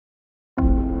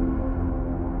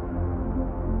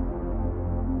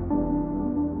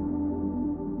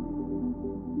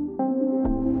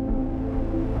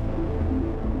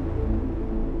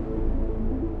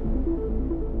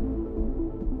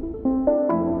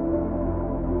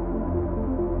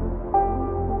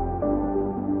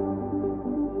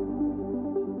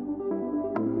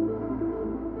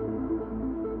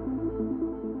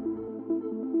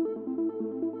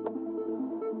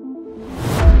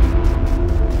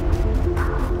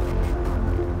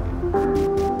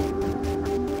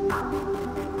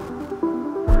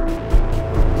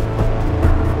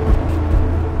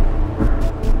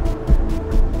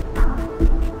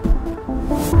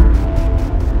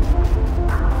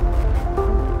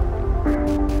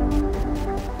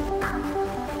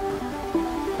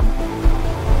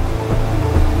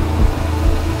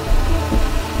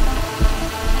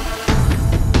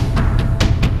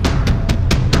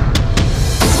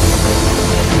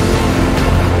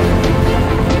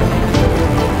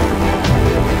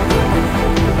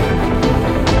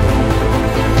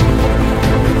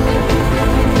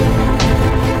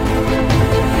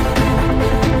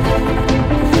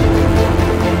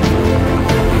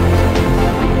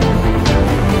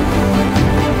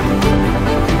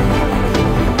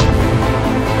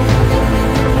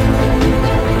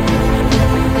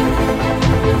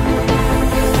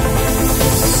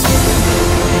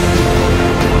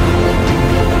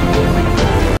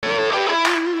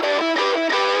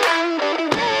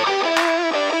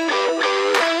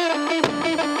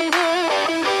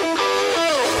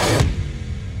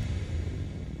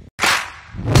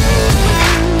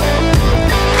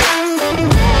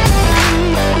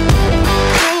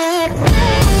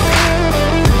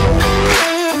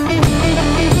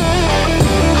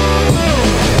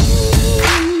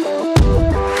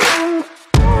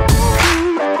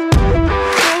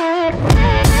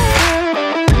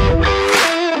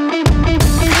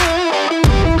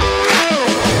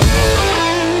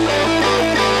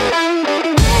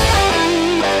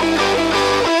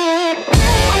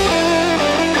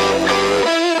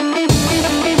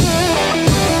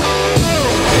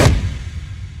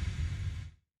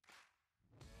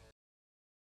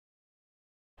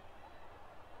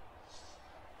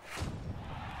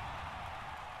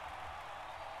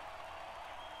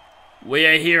We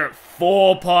are here at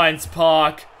 4 Pines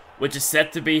Park, which is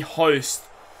set to be host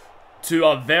to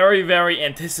a very, very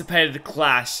anticipated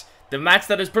clash. The match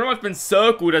that has pretty much been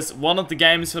circled as one of the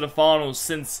games for the finals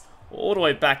since all the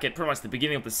way back at pretty much the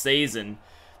beginning of the season.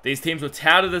 These teams were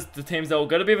touted as the teams that were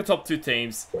going to be the top 2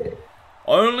 teams.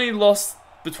 Only loss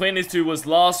between these two was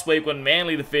last week when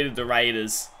Manly defeated the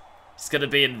Raiders. It's going to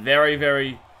be a very,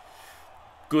 very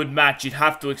good match you'd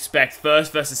have to expect.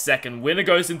 First versus second. Winner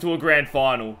goes into a grand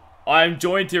final. I am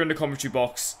joined here in the commentary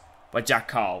box by Jack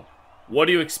Carl. What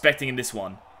are you expecting in this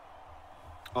one?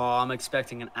 Oh, I'm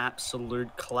expecting an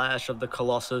absolute clash of the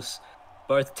Colossus.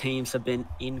 Both teams have been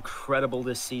incredible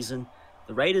this season.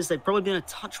 The Raiders, they've probably been a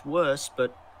touch worse,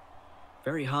 but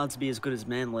very hard to be as good as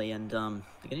Manly. And they're going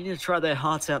to need to try their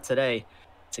hearts out today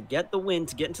to get the win,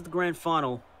 to get into the grand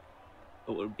final.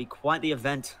 But it would be quite the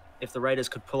event if the Raiders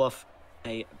could pull off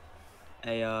a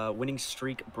winning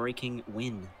streak-breaking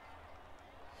win.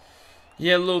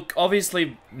 Yeah, look,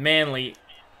 obviously, Manly,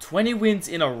 20 wins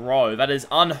in a row. That is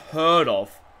unheard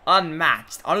of.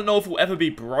 Unmatched. I don't know if it will ever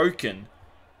be broken.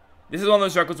 This is one of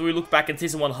those records where we look back in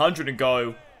season 100 and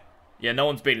go, yeah, no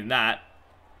one's beaten that.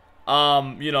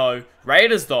 You know,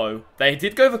 Raiders, though, they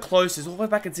did go the closest all the way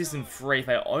back in season 3.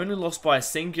 They only lost by a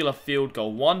singular field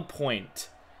goal, 1 point.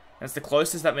 That's the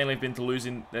closest that Manly have been to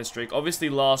losing their streak. Obviously,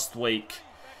 last week,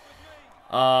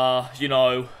 you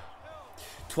know,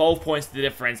 12 points to the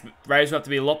difference. Raiders will have to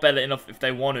be a lot better if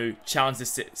they want to challenge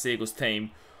this Seagulls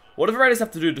team. What do the Raiders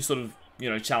have to do to sort of, you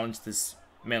know, challenge this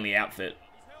Manly outfit?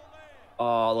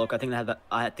 Oh, look, I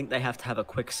think they have to have a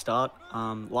quick start.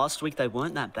 Last week they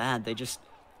weren't that bad.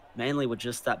 Manly were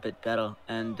just that bit better.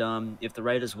 And if the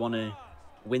Raiders want to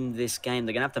win this game,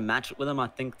 they're gonna have to match it with them. I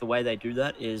think the way they do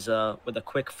that is with a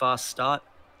quick, fast start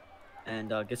and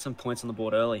get some points on the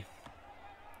board early.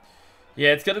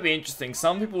 Yeah, it's going to be interesting.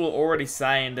 Some people are already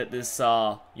saying that this,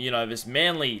 you know, this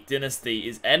Manly dynasty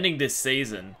is ending this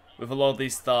season with a lot of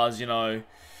these stars, you know,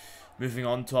 moving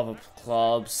on to other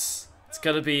clubs. It's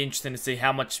going to be interesting to see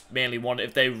how much Manly want,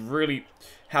 if they really,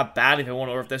 how badly they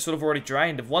want, or if they're sort of already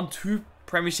drained. They've won 2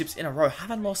 premierships in a row,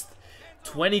 haven't lost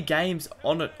 20 games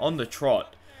on the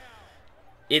trot.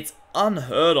 It's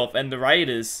unheard of, and the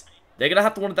Raiders, they're going to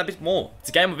have to want it that bit more. It's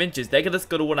a game of inches. They're just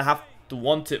going to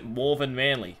want it more than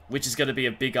Manly, which is going to be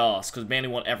a big ask because Manly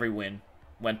want every win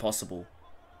when possible.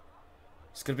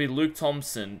 It's going to be Luke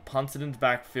Thompson, punted in the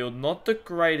backfield. Not the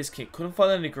greatest kick. Couldn't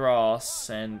find any grass.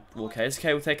 And, okay, it's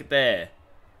okay. We'll take it there.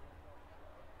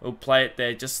 We'll play it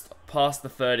there just past the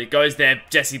 30. Goes there.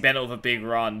 Jesse Bennett with a big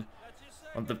run.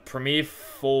 One of the premier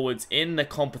forwards in the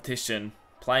competition.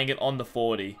 Playing it on the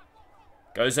 40.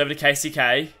 Goes over to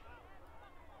KCK.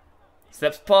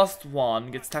 Steps past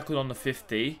 1. Gets tackled on the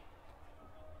 50.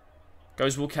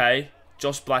 Goes Will K.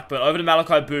 Josh Blackburn over to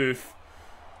Malachi Booth.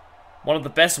 One of the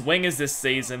best wingers this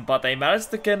season, but they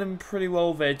managed to get him pretty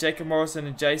well there. Jacob Morrison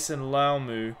and Jason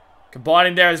Laumu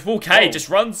combining there as Will K just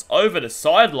runs over the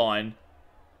sideline.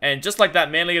 And just like that,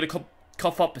 Manly get a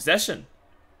cough up possession.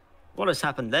 What has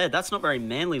happened there? That's not very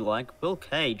Manly-like. Will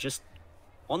K just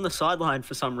on the sideline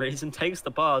for some reason takes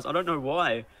the bars. I don't know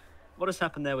why. What has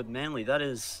happened there with Manly?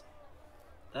 That's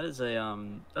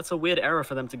a weird error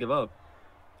for them to give up.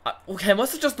 Okay,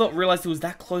 must have just not realised he was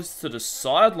that close to the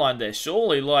sideline there,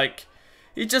 surely. Like,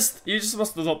 he just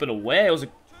must have not been aware.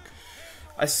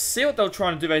 I see what they were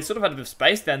trying to do. They sort of had a bit of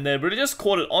space down there, but he just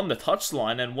caught it on the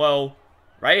touchline. And, well,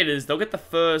 Raiders, they'll get the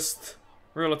first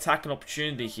real attacking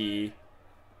opportunity here.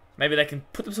 Maybe they can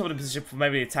put themselves in a position for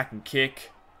maybe an attack and kick.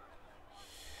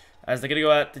 As they're going to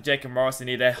go out to Jacob Morrison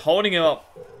here. They're holding him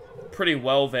up pretty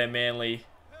well there, Manly.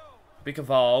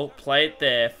 Bickerval, play it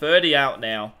there. 30 out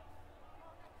now.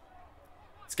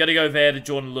 It's going to go there to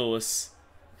Jordan Lewis.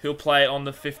 He'll play it on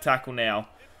the 5th tackle now.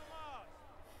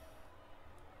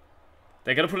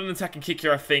 They're going to put an attacking kick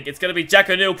here, I think. It's going to be Jack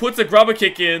O'Neill. Puts a grubber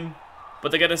kick in.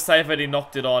 But they're going to say that he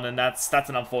knocked it on. And that's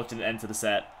an unfortunate end to the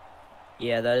set.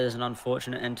 Yeah, that is an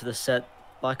unfortunate end to the set.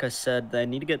 Like I said, they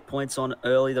need to get points on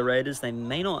early, the Raiders. They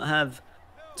may not have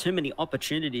too many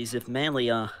opportunities if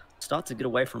Manly start to get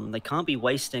away from them. They can't be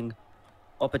wasting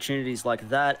opportunities like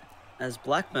that. As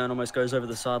Blackburn almost goes over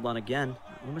the sideline again.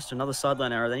 Almost another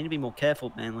sideline error. They need to be more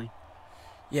careful, Manly.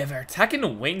 Yeah, they're attacking the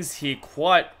wings here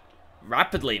quite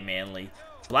rapidly, Manly.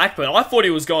 Blackburn, I thought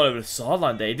he was going over the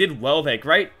sideline there. He did well there.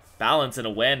 Great balance and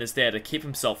awareness there to keep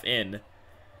himself in.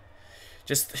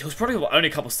 He was probably only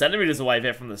a couple centimeters away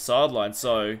there from the sideline.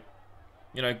 So,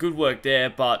 you know, good work there.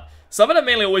 But something that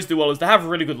Manly always do well is they have a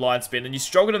really good line spin. And you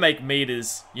struggle to make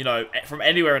meters, you know, from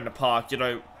anywhere in the park. You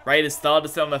know, Raiders started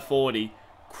to set on their 40.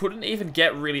 Couldn't even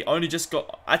get really, only just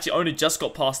got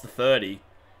past the 30.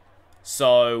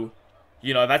 So,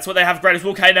 You know, that's what they have great as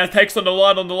Will Kane now takes on the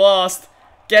line on the last.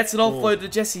 Gets an offload to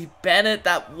Jesse Bennett.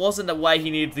 That wasn't the way he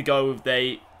needed to go with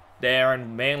there,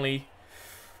 and Manly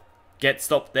get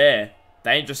stopped there.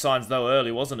 Dangerous signs though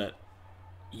early, wasn't it?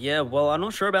 Yeah, well, I'm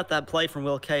not sure about that play from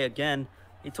Will Kay again.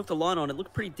 He took the line on. It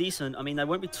looked pretty decent. I mean, they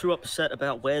won't be too upset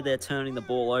about where they're turning the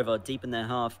ball over deep in their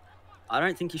half. I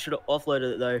don't think he should have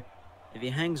offloaded it, though. If he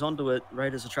hangs onto it,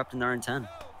 Raiders are trapped in their own 10.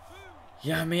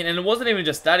 Yeah, I mean, and it wasn't even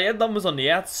just that. He had numbers on the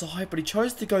outside, but he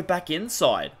chose to go back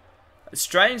inside. A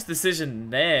strange decision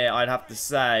there, I'd have to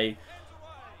say.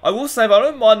 I will say, but I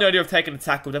don't mind the idea of taking a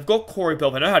tackle. They've got Corey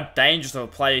Bell. They know how dangerous of a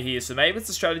player he is, so maybe it's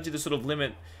a strategy to sort of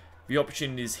limit the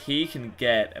opportunities he can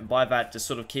get, and by that, just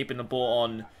sort of keeping the ball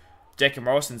on Jacob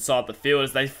Morris inside the field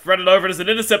as they thread it over as an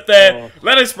intercept there.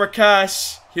 Lennox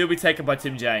Prakash, he'll be taken by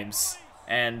Tim James.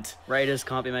 And Raiders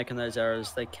can't be making those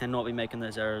errors. They cannot be making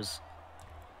those errors.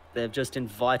 They've just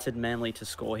invited Manly to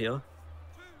score here.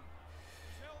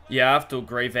 Yeah, I have to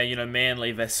agree there. You know,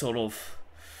 Manly,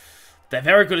 they're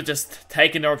very good at just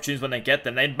taking their opportunities when they get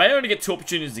them. They may only get 4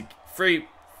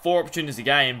 opportunities a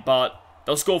game, but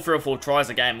they'll score 3 or 4 tries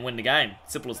a game and win the game.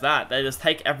 Simple as that. They just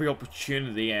take every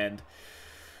opportunity, and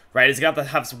Raiders are going to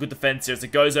have some good defense here as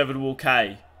it goes over to Will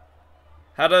Kay.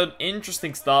 Had an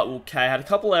interesting start, Will Kay. Had a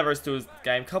couple errors to his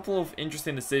game, couple of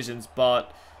interesting decisions,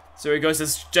 but so he goes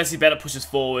as Jesse Bennett pushes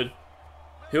forward.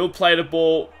 He'll play the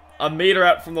ball a meter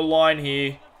out from the line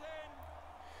here.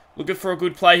 Looking for a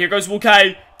good play. Here goes Will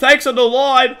Kay. Takes on the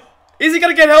line. Is he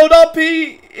going to get held up?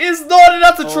 He is not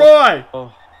enough to try.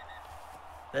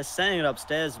 They're saying it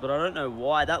upstairs, but I don't know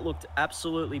why. That looked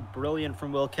absolutely brilliant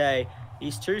from Will Kay.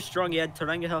 He's too strong. He had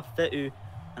Tarangaha Fetu,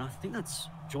 and I think that's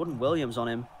Jordan Williams on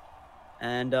him.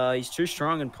 And he's too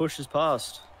strong and pushes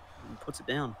past and puts it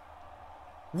down.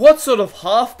 What sort of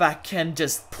halfback can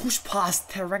just push past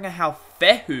Tarangaha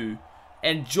Fetu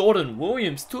and Jordan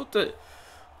Williams? Took the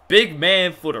big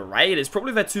man for the Raiders.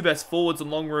 Probably their 2 best forwards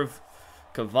along with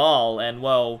Caval. And,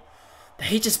 well,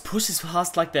 he just pushes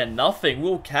past like they're nothing.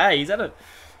 Will Kay,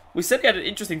 we said he had an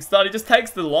interesting start. He just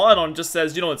takes the line on and just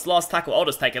says, you know, it's last tackle. I'll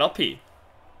just take it up here.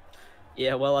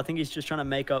 Yeah, well, I think he's just trying to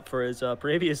make up for his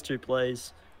previous 2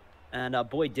 plays. And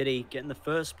boy, did he. Getting the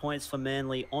first points for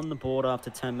Manly on the board after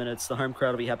 10 minutes. The home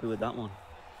crowd will be happy with that one.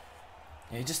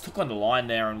 Yeah, he just took on the line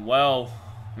there. And, well,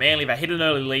 Manly, they hit an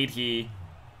early lead here.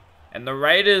 And the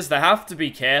Raiders, they have to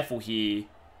be careful here.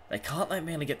 They can't let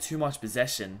Manly get too much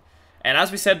possession. And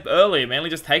as we said earlier, Manly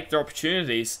just take their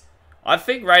opportunities. I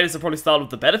think Raiders have probably started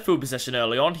with the better field possession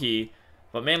early on here.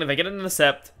 But Manly, they get an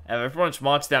intercept. And everyone just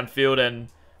march downfield. And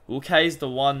Will Kay's the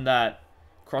one that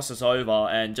crosses over,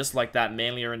 and just like that,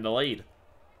 Manly are in the lead.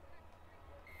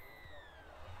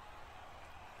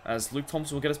 As Luke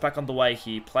Thompson will get us back underway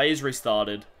here. Play is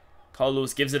restarted. Cole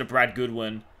Lewis gives it to Brad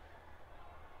Goodwin.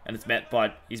 And he's met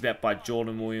by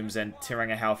Jordan Williams and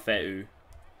Tarangaha Fetu.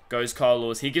 Goes Kyle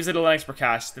Lewis. He gives it to Lennox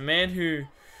Prakash. The man who,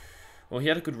 well, he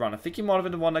had a good run. I think he might have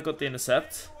been the one that got the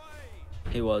intercept.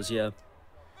 He was, yeah.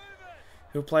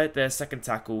 He'll play it there, second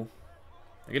tackle.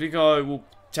 They're going to go, will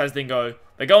Chaz Dingo.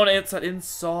 They're going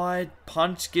inside.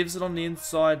 Punch gives it on the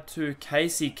inside to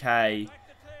KCK.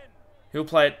 He'll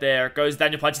play it there. It goes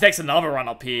Daniel Punch. He takes another run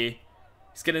up here.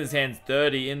 He's getting his hands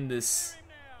dirty in this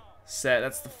set.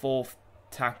 That's the 4th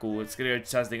tackle. It's going to go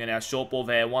to Chaz Dingo now. Short ball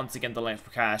there. Once again to Lennox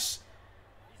Prakash.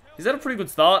 He's had a pretty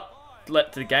good start to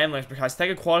the game, Lennox Prakash. He's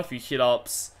taken quite a few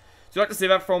hit-ups. Do you like to see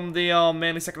that from the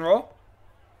Manly second row?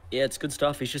 Yeah, it's good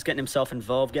stuff. He's just getting himself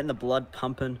involved, getting the blood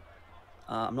pumping.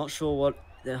 I'm not sure what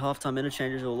their halftime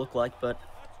interchanges will look like, but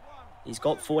he's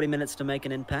got 40 minutes to make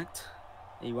an impact.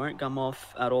 He won't come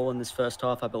off at all in this first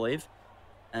half, I believe.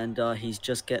 And he's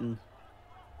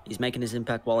making his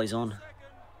impact while he's on.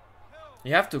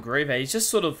 You have to agree there. He's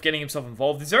just sort of getting himself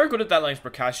involved. He's very good at that, Lennox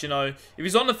Prakash. You know, if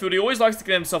he's on the field, he always likes to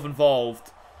get himself involved.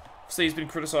 See, he's been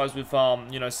criticised with,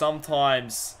 you know,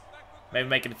 sometimes maybe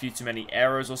making a few too many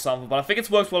errors or something. But I think it's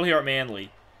worked well here at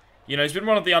Manly. You know, he's been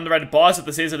one of the underrated buys of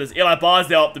the season. As Eli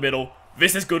Barsdale up the middle.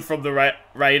 This is good from the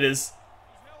Raiders.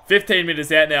 15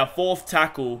 minutes out now. 4th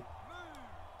tackle.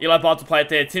 Eli Bart to play it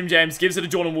there. Tim James gives it to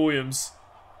Jordan Williams.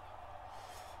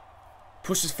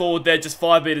 Pushes forward there. Just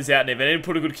 5 meters out now. They need to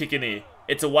put a good kick in here.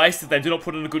 It's a waste if they do not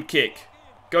put in a good kick.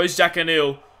 Goes Jack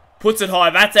O'Neill. Puts it high.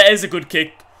 That is a good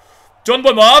kick. John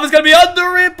Boy Marv is going to be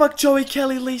under it. But Joey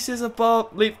Kelly leaps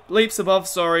above,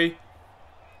 sorry.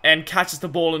 And catches the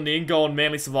ball in the in goal and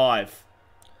Manly survive.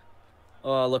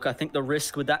 Oh, look, I think the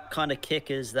risk with that kind of kick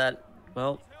is that,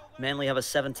 well, Manly have a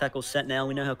 7 tackle set now.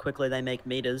 We know how quickly they make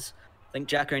meters. I think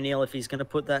Jack O'Neill, if he's going to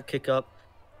put that kick up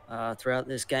throughout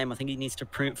this game, I think he needs to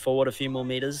print forward a few more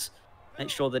meters.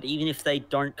 Make sure that even if they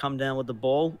don't come down with the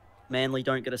ball, Manly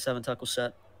don't get a 7 tackle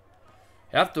set.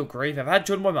 I have to agree. They've had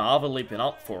Jordan Marva leaping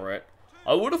up for it.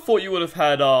 I would have thought you would have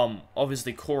had,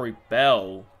 obviously Corey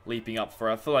Bell leaping up for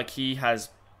it. I feel like he has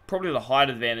probably the height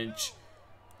advantage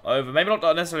over, maybe not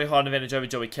necessarily height advantage over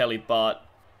Joey Kelly, but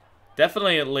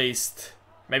definitely at least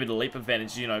maybe the leap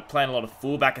advantage, you know, playing a lot of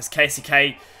fullback as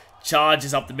KCK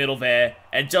charges up the middle there.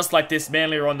 And just like this,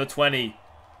 Manly are on the 20.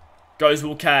 Goes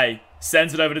Will K,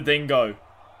 sends it over to Dingo.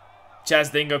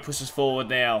 Chaz Dingo pushes forward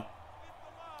now.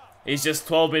 He's just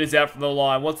 12 metres out from the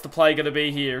line. What's the play going to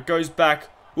be here? It goes back.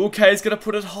 Will K is going to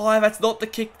put it high. That's not the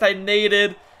kick they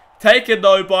needed. Taken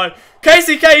though by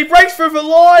KCK. He breaks through the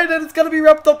line and it's going to be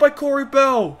wrapped up by Corey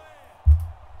Bell.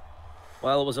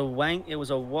 Well, it was a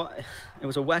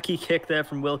wacky kick there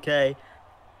from Will K,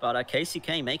 but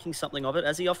KCK making something of it,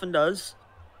 as he often does.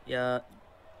 Yeah,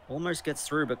 almost gets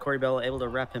through, but Corey Bell able to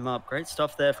wrap him up. Great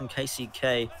stuff there from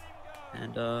KCK,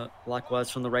 and likewise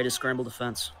from the Raiders scramble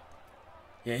defense.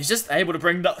 Yeah, he's just able to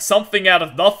bring something out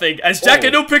of nothing. As Jack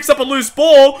Hill picks up a loose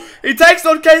ball, he takes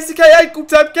on KCK, ankle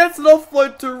tap, gets an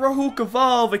offload to Rahul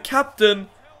Kaval, the captain.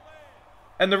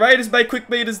 And the Raiders make quick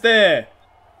meters there.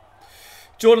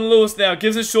 Jordan Lewis now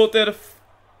gives it short there to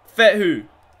Fetu.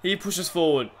 He pushes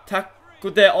forward.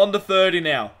 Tackled there on the 30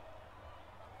 now.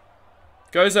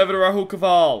 Goes over to Rahul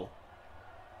Kaval.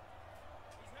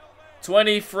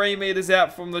 23 meters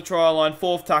out from the try line,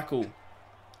 fourth tackle.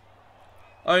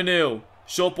 O'Neill.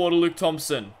 Short ball to Luke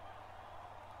Thompson.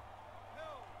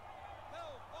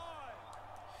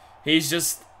 He's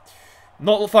just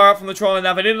not far out from the try line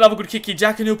now. They need another good kick here.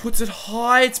 Jack O'Neill puts it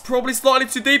high. It's probably slightly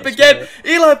too deep again.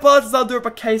 Eli Barnes is under it,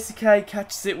 but KCK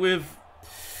catches it with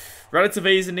relative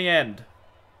ease in the end.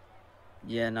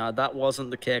 Yeah, no, that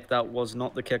wasn't the kick. That was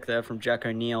not the kick there from Jack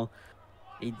O'Neill.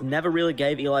 He never really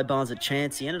gave Eli Barnes a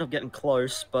chance. He ended up getting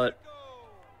close, but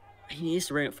he needs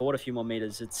to bring it forward a few more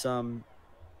meters. It's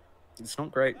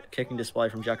not great kicking display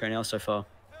from Jack O'Neill so far.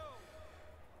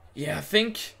 Yeah, I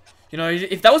think, you know,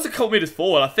 if that was a couple meters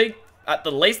forward, I think at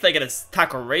the least they get a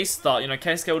tackle restart. You know,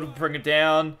 KSK would bring it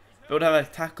down. They would have a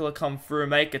tackler come through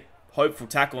and make a hopeful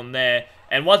tackle in there.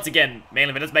 And once again,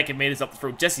 Manly just making meters up the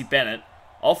field. Jesse Bennett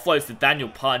offloads to Daniel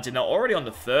Punch, and they're already on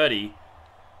the 30.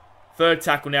 Third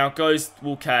tackle now goes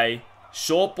Will K.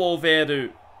 Short ball there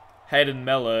to Hayden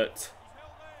Mellert.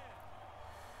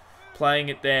 Playing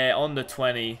it there on the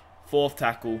 20. Fourth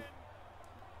tackle.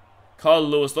 Kyle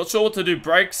Lewis, not sure what to do.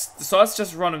 Breaks, decides to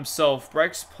just run himself.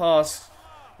 Breaks past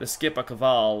the skipper,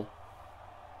 Kaval.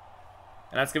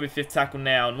 And that's going to be fifth tackle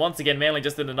now. And once again, Manly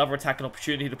just did another attacking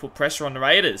opportunity to put pressure on the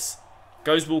Raiders.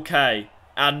 Goes Will K.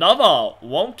 Another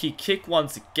wonky kick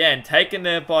once again. Taken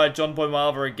there by John Boy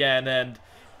Marva again. And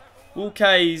Will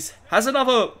K has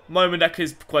another moment that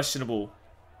is questionable.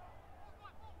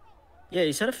 Yeah,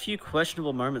 he's had a few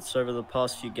questionable moments over the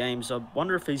past few games. I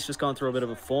wonder if he's just going through a bit of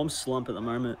a form slump at the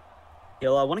moment.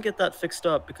 He'll want to get that fixed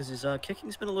up because his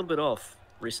kicking's been a little bit off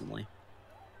recently.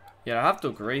 Yeah, I have to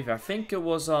agree. I think it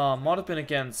was, might have been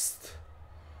against...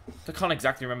 I can't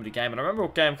exactly remember the game, but I remember a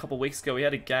game a couple of weeks ago. We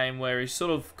had a game where he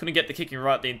sort of couldn't get the kicking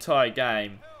right the entire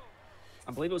game.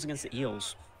 I believe it was against the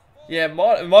Eels. Yeah, it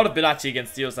might have been actually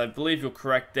against the Eels. I believe you're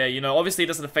correct there. You know, obviously it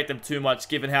doesn't affect them too much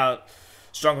given how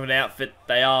strong of an outfit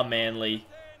they are, Manly.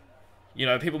 You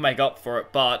know, people make up for it,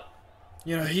 but,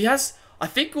 you know, he has... I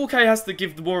think Will K has to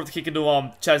give more of the kick into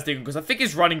Chaz Dingo, because I think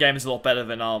his running game is a lot better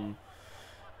than... And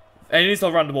he needs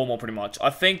to run the ball more, pretty much. I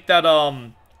think that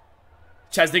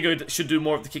Chaz Dingo should do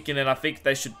more of the kicking, and I think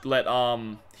they should let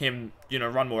him, you know,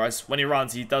 run more. As when he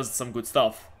runs, he does some good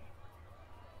stuff.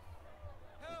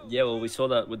 Yeah, well, we saw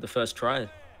that with the first try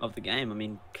of the game. I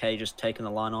mean, K just taking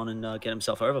the line on and get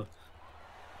himself over.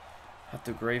 I have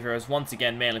to agree, whereas once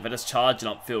again, Manly, they're just charging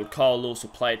upfield. Kyle Lewis will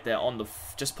play it there on the...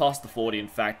 just past the 40, in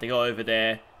fact. They go over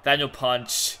there. Daniel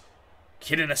Punch...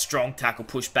 hitting a strong tackle,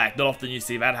 push back. Not often you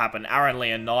see that happen. Aaron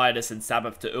Leonidas and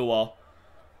Sabbath to Ua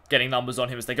getting numbers on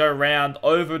him as they go around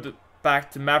over back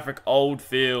to Maverick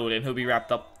Oldfield, and he'll be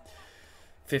wrapped up.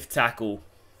 Fifth tackle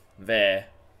there.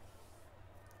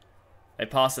 They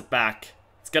pass it back.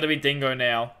 It's going to be Dingo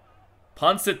now.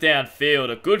 Punts it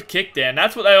downfield. A good kick down.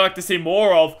 That's what they like to see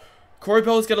more of. Corey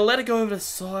Bell's going to let it go over the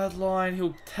sideline.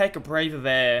 He'll take a breather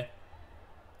there.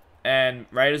 And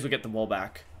Raiders will get the ball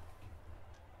back.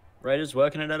 Raiders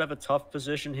working it out of a tough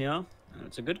position here.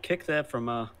 It's a good kick there from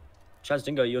Chaz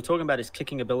Dingo. You were talking about his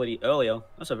kicking ability earlier.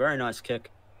 That's a very nice kick.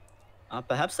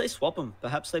 Perhaps they swap him.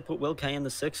 Perhaps they put Will K in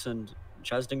the 6 and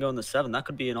Chaz Dingo in the 7. That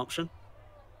could be an option.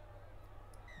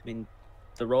 I mean,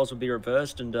 the roles would be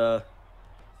reversed, and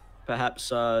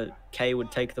perhaps K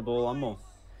would take the ball on more.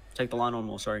 Take the line on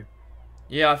more, sorry.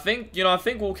 Yeah, I think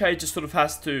Will K just sort of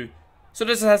has to...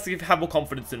 have more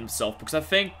confidence in himself, because I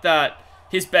think that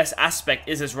his best aspect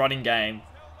is his running game.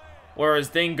 Whereas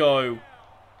Dingo,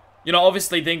 you know,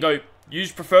 obviously Dingo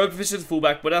used preferred position as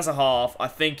fullback, but as a half, I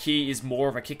think he is more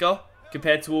of a kicker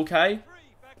compared to UK.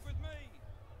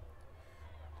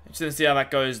 Interesting to see how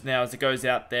that goes now as it goes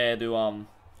out there to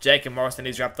Jacob Morrison.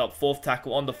 He's wrapped up 4th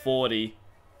tackle on the 40.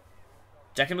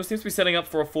 Jack and seems to be setting up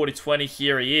for a 40-20.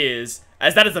 Here he is.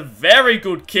 As that is a very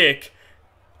good kick.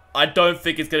 I don't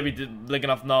think it's going to be big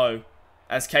enough, no.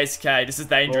 As KCK, this is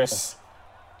dangerous.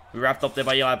 We wrapped up there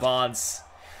by Eli Barnes.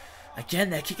 Again,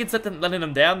 their kicking's letting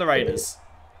them down, the Raiders.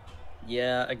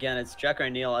 Yeah, again, it's Jack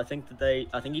O'Neill. I think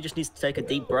he just needs to take a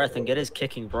deep breath and get his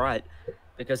kicking right.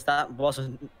 Because that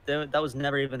was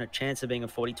never even a chance of being a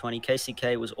 40-20.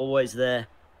 KCK was always there.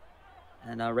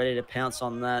 And ready to pounce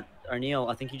on that. O'Neill,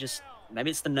 I think maybe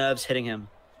it's the nerves hitting him.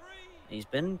 He's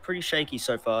been pretty shaky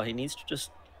so far. He needs to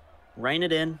just rein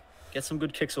it in, get some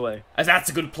good kicks away. As that's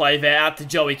a good play there, out to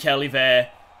Joey Kelly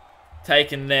there.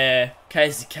 Taken there.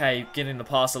 KCK getting the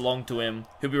pass along to him.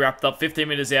 He'll be wrapped up 15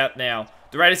 minutes out now.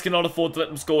 The Raiders cannot afford to let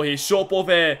them score here. Short ball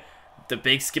there. The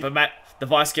big skipper, Matt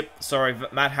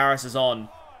Harris is on.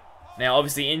 Now,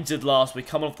 obviously injured last week,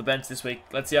 coming off the bench this week.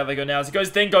 Let's see how they go now. As it goes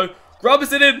Dingo.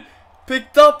 Grubbers it in.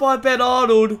 Picked up by Ben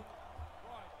Arnold.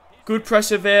 Good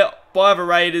pressure there by the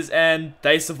Raiders, and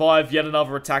they survive yet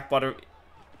another attack by the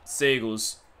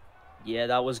Seagulls. Yeah,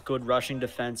 that was good rushing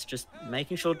defense. Just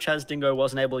making sure Chaz Dingo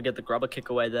wasn't able to get the grubber kick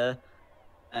away there.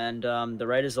 And the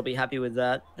Raiders will be happy with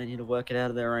that. They need to work it out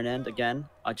of their own end again.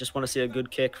 I just want to see a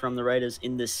good kick from the Raiders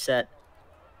in this set.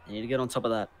 They need to get on top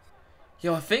of that.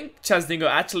 Yeah, I think Chaz Dingo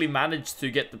actually managed to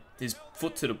get his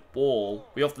foot to the ball.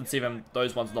 We often see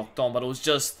those ones knocked on, but it was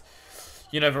just,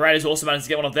 you know, the Raiders also managed to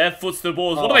get one of their foots to the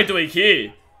balls. What are they doing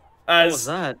here? What was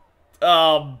that?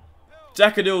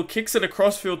 Jack O'Neill kicks it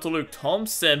across field to Luke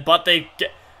Thompson, but they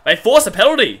force a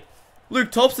penalty.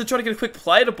 Luke Thompson trying to get a quick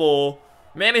play to ball.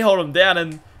 Manly hold him down,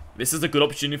 and this is a good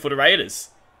opportunity for the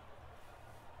Raiders.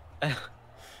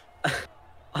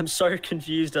 I'm so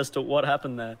confused as to what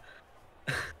happened there.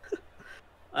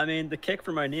 I mean, the kick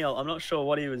from O'Neill, I'm not sure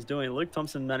what he was doing. Luke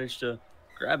Thompson managed to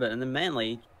grab it, and then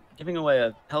Manly giving away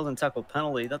a held and tackle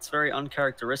penalty. That's very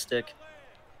uncharacteristic.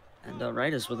 And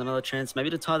Raiders with another chance maybe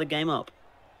to tie the game up.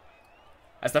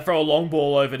 As they throw a long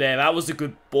ball over there. That was a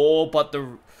good ball, but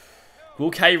the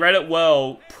UK read it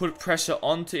well. Put pressure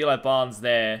onto Eli Barnes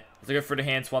there. As they go through the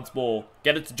hands once more.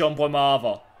 Get it to John Boy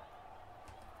Marva.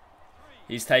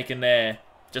 He's taken there.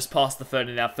 Just past the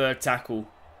 30 now. 3rd tackle.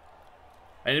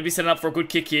 And he'll be setting up for a good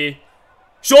kick here.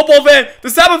 Short ball there. The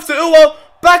Sabbath to Uwa.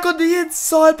 Back on the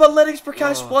inside, but Lennox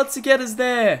Prakash once again is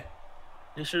there.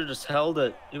 He should have just held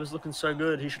it. He was looking so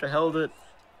good. He should have held it.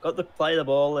 Got to play the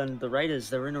ball, and the Raiders,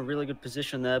 they're in a really good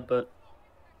position there, but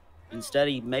instead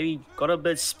he maybe got a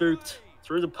bit spooked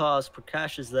through the pass.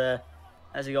 Prakash is there,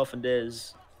 as he often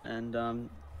does, and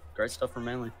great stuff from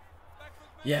Manly.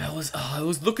 Yeah, it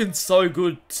was looking so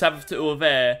good, Sabbath to Uwa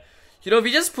there. You know, if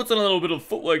he just puts in a little bit of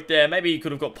footwork there, maybe he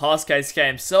could have got past KSK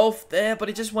himself there, but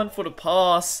he just went for the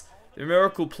pass. The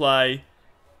miracle play.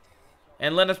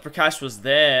 And Lennox Prakash was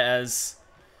there, as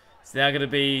it's now going to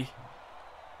be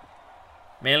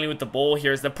Manly with the ball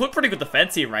here, as they put pretty good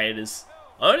defense here, Raiders.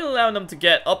 Only allowing them to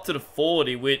get up to the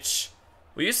 40, which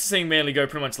we're used to seeing Manly go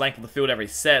pretty much length of the field every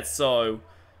set, so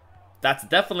that's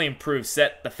definitely improved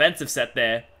defensive set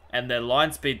there, and their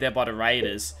line speed there by the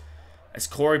Raiders, as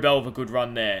Corey Bell with a good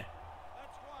run there.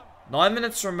 9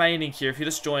 minutes remaining here, if you're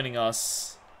just joining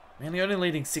us. Manly only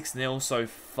leading 6-0 so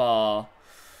far.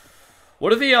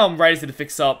 What are the Raiders need to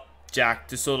fix up, Jack,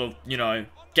 to sort of, you know,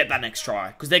 get that next try?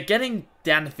 Because they're getting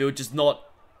down the field, just not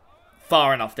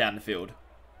far enough down the field.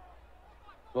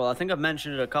 Well, I think I've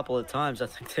mentioned it a couple of times. I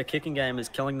think their kicking game is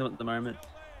killing them at the moment.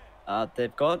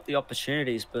 They've got the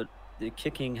opportunities, but the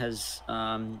kicking has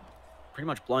pretty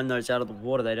much blown those out of the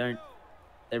water.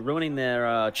 They're ruining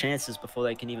their chances before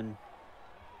they can even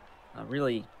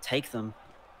really take them.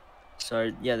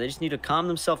 So, yeah, they just need to calm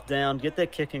themselves down, get their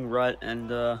kicking right,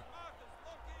 and I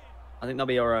think they'll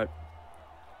be all right.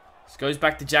 This goes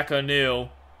back to Jack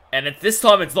O'Neill, and this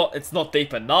time it's not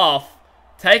deep enough.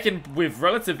 Taken with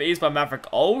relative ease by Maverick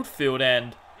Oldfield,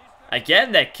 and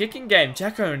again, their kicking game,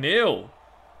 Jack O'Neill,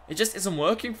 it just isn't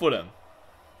working for them.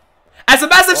 As a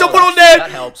massive shot put on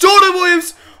there, Jordan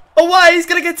Williams away, he's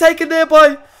going to get taken there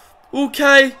by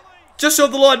UK. Just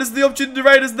short the line, this is the opportunity the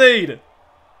Raiders need.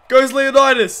 Goes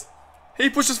Leonidas. He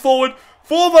pushes forward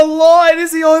for the line.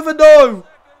 Is he over? No.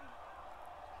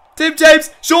 Tim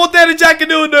James, short down to Jack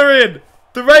O'Neill, and they're in.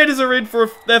 The Raiders are in for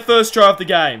their first try of the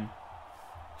game.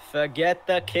 Forget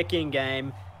the kicking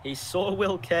game. He saw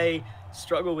Will Kay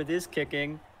struggle with his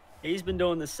kicking, He's been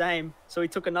doing the same. So he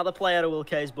took another play out of Will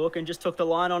Kay's book and just took the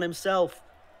line on himself.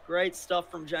 Great stuff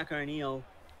from Jack O'Neill.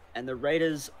 And the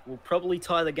Raiders will probably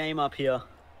tie the game up here.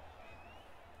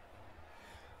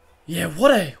 Yeah,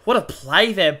 what a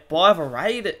play there by the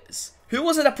Raiders. Who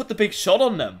was it that put the big shot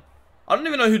on them? I don't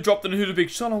even know who dropped it and who the big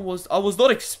shot on was. I was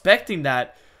not expecting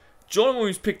that. Jordan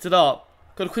Williams picked it up,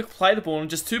 got a quick play the ball, and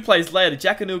just 2 plays later,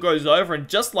 Jack O'Neill goes over, and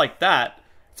just like that,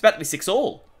 it's about to be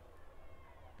 6-all.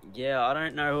 Yeah, I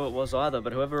don't know who it was either,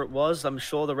 but whoever it was, I'm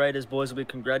sure the Raiders boys will be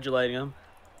congratulating them.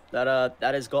 That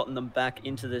has gotten them back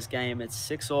into this game. It's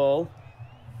 6-all.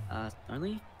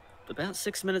 Only about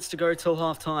 6 minutes to go till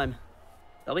half-time.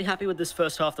 They'll be happy with this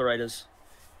first half, the Raiders.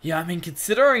 Yeah, I mean,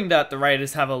 considering that the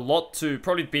Raiders have a lot to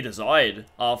probably be desired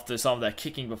after some of their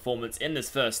kicking performance in this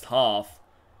first half,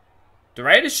 the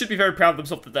Raiders should be very proud of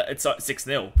themselves that it's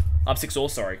 6-0. 6-all,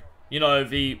 sorry. You know,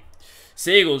 the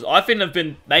Seagulls, I think, have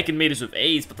been making meters with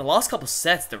ease, but the last couple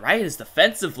sets, the Raiders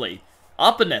defensively,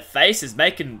 up in their faces,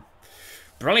 making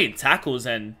brilliant tackles,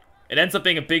 and it ends up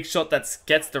being a big shot that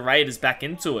gets the Raiders back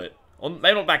into it. Or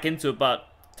maybe not back into it, but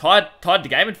tied the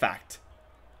game, in fact.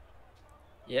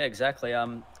 Yeah, exactly. I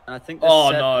think this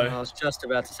set, I was just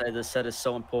about to say this set is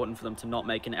so important for them to not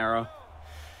make an error.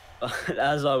 But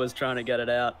as I was trying to get it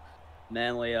out,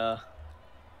 Manly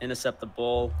intercept the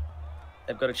ball.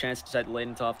 They've got a chance to take the lead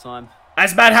into half-time.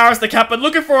 As Matt Harris, the captain,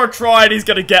 looking for a try, and he's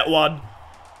going to get one.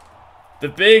 The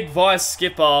big vice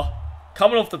skipper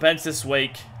coming off the bench this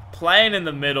week, playing in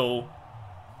the middle,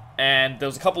 and there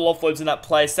was a couple of offloads in that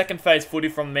play. Second phase footy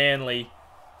from Manly,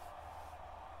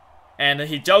 and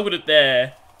he juggled it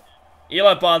there.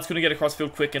 Eli Barnes couldn't get across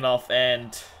field quick enough,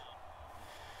 and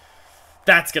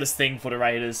that's going to sting for the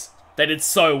Raiders. They did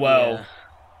so well. Yeah.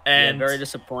 And yeah, very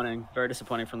disappointing. Very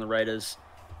disappointing from the Raiders.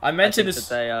 I mentioned this.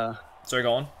 That they, sorry,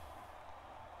 go on.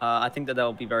 I think that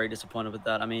they'll be very disappointed with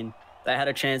that. I mean, they had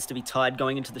a chance to be tied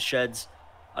going into the sheds.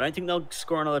 I don't think they'll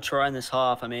score another try in this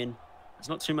half. I mean, there's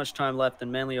not too much time left,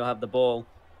 and Manly will have the ball.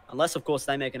 Unless, of course,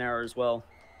 they make an error as well.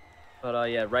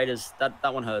 But, yeah, Raiders,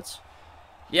 that one hurts.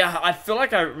 Yeah, I feel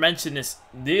like I mention this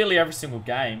nearly every single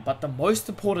game, but the most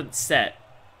important set,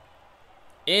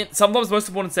 sometimes the most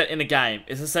important set in a game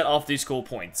is a set after you score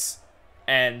points.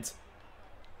 And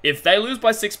if they lose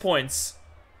by 6 points,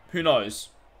 who knows?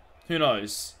 Who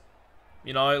knows?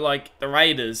 You know, like the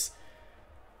Raiders,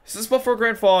 this is a spot for a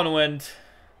grand final, and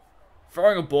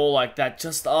throwing a ball like that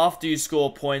just after you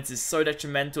score points is so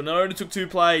detrimental. And it only took 2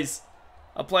 plays.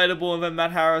 A play the ball, and then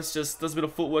Matt Harris just does a bit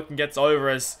of footwork and gets over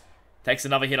as takes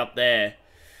another hit up there.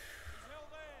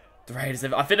 The Raiders,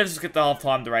 I think they've just got the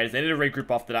half-time, the Raiders. They need to regroup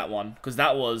after that one, because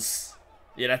that was,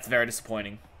 yeah, that's very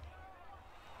disappointing.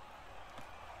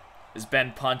 There's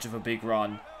Ben Punch of a big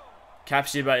run.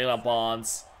 Captured by Eli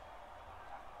Barnes.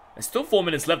 There's still 4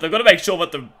 minutes left. They've got to make sure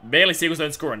that the Manly Seagulls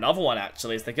don't score another one,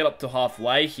 actually, as they get up to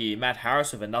halfway here. Matt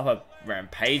Harris with another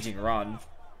rampaging run.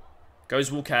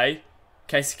 Goes Will Kay.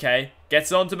 KCK.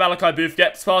 Gets it on to Malachi Booth.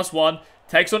 Gets past one.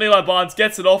 Takes on Eli Barnes,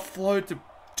 gets it off, flow to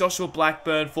Joshua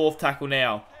Blackburn, 4th tackle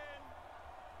now.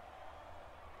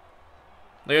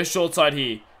 They go short side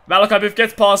here. Malachi Booth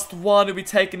gets past one, he'll be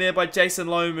taken there by Jason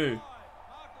Lomu.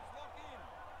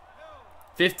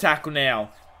 5th tackle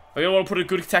now. They're going to want to put a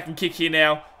good attacking kick here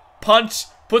now. Punch,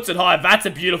 puts it high, that's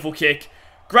a beautiful kick.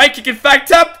 Great kick, in fact,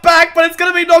 tap back, but it's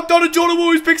going to be knocked on, and Jordan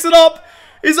Williams picks it up.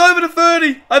 He's over to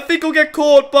 30. I think he'll get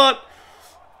caught, but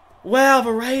wow,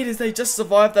 the Raiders, they just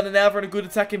survived that, and now they're in a good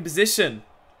attacking position.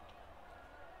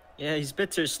 Yeah, he's a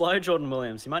bit too slow, Jordan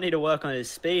Williams. He might need to work on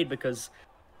his speed, because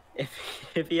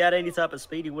if he had any type of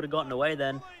speed, he would have gotten away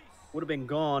then. Would have been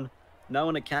gone. No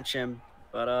one to catch him.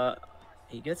 But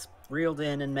he gets reeled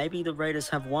in, and maybe the Raiders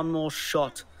have one more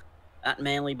shot at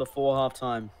Manly before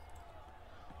halftime.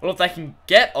 Well, if they can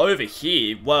get over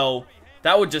here, well,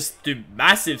 that would just do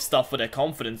massive stuff for their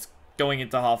confidence going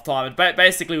into halftime. And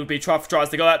basically would be tries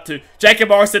to go out to Jacob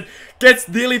Morrison. Gets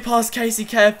nearly past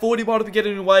KCK. 40 might have been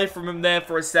getting away from him there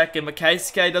for a second, but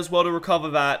KCK does well to recover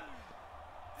that.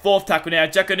 4th tackle now.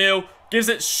 Jack O'Neill gives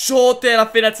it short there. I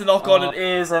think that's a knock on. It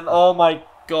is. And oh my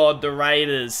god, the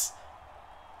Raiders.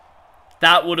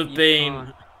 That would have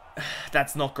been...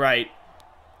 That's not great.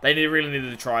 They really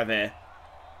needed a try there.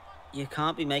 You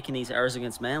can't be making these errors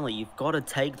against Manly. You've got to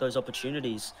take those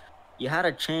opportunities. You had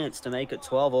a chance to make it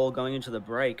 12-all going into the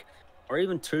break, or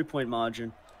even 2-point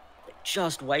margin. They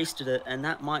just wasted it, and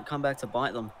that might come back to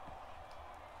bite them.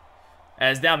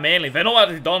 As now Manly, they're not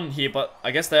actually done here, but I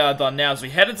guess they are done now. As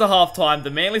we head into halftime, the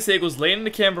Manly Seagulls leading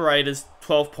the Canberra Raiders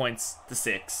 12 points to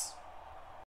 6.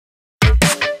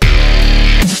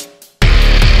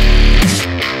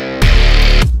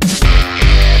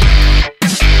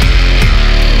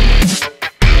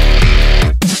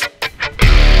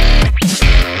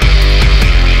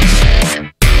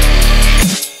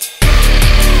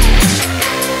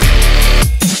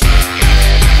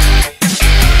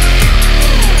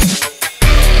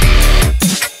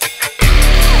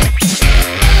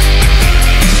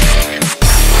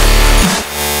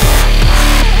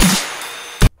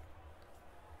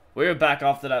 back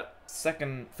after that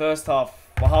first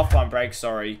half, well, halftime break,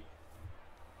 sorry.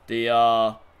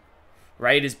 The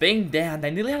Raiders being down,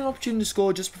 they nearly had an opportunity to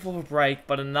score just before the break,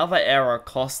 but another error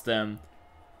cost them.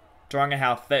 Drawing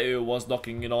how Theu was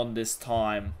knocking it on this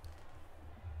time.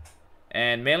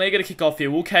 And Manly are going to kick off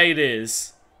here. Okay, it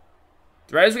is.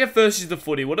 The Raiders will get first use of the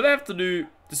footy. What do they have to do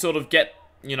to sort of get,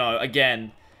 you know,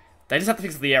 again, they just have to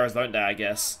fix the errors, don't they, I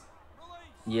guess?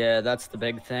 Yeah, that's the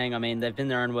big thing. I mean, they've been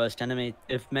their own worst enemy.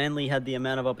 If Manly had the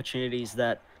amount of opportunities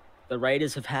that the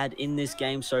Raiders have had in this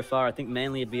game so far, I think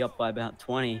Manly would be up by about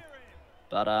 20.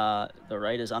 But the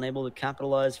Raiders unable to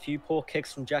capitalize. A few poor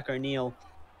kicks from Jack O'Neill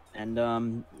and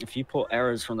a few poor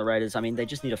errors from the Raiders. I mean, they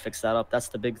just need to fix that up. That's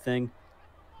the big thing.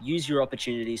 Use your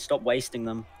opportunities. Stop wasting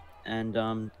them.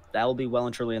 And they'll be well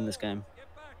and truly in this game.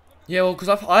 Yeah, well, because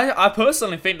I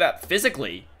personally think that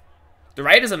physically, the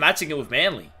Raiders are matching it with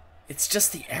Manly. It's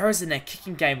just the errors in their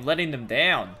kicking game letting them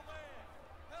down.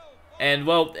 And,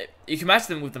 well, you can match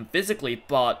them with them physically,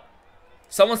 but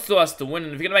someone still has to win.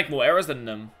 And if you're going to make more errors than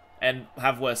them and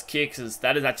have worse kicks,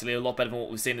 that is actually a lot better than what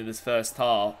we've seen in that first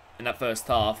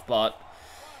half. But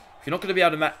if you're not going to be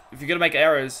able to if you're going to make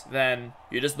errors, then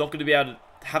you're just not going to be able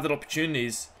to have the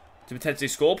opportunities to potentially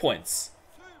score points.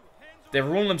 They're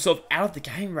ruling themselves out of the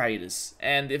game, Raiders.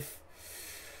 And if,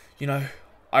 you know,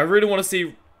 I really want to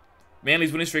see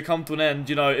Manly's winning streak come to an end.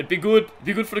 You know, it'd be good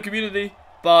for the community.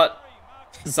 But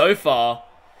so far,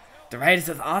 the Raiders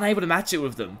are unable to match it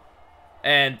with them.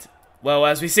 And, well,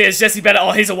 as we see, it's Jesse Bennett.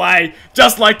 Oh, he's away.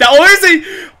 Just like that. Oh, is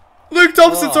he? Luke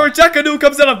Thompson, sorry, Jack O'Neill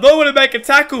comes out of nowhere to make a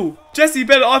tackle. Jesse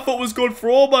Bennett, I thought was good for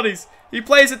all buddies. He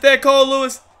plays it there. Kyle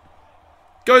Lewis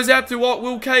goes out to what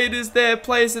Will Kate is there.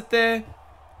 Plays it there.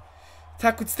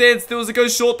 Tackle stands still as it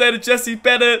goes short there to Jesse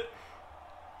Bennett.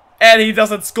 And he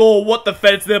doesn't score. What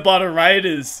defense there by the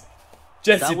Raiders.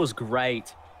 That was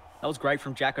great. That was great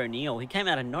from Jack O'Neill. He came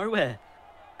out of nowhere.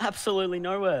 Absolutely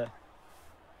nowhere.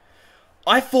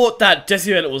 I thought that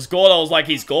Jesse Bennett was gone. I was like,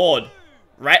 he's gone.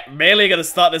 Manly are going to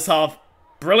start this half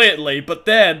brilliantly. But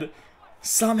then,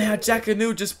 somehow Jack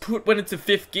O'Neill just went into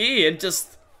fifth gear and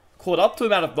just caught up to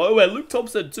him out of nowhere. Luke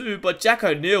Thompson too. But Jack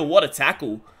O'Neill, what a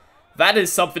tackle. That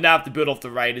is something to have to build off the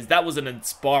Raiders. That was an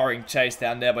inspiring chase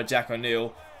down there by Jack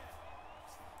O'Neill.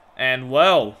 And,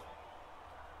 well,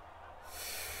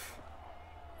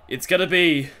 it's going to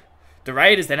be the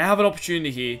Raiders. They now have an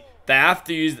opportunity here. They have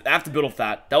to build off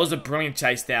that. That was a brilliant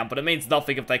chase down, but it means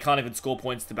nothing if they can't even score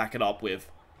points to back it up with.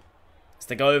 So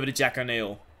they go over to Jack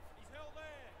O'Neill.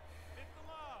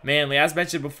 Manly, as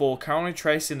mentioned before, currently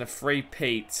tracing the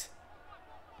three-peat.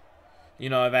 You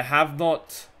know, they have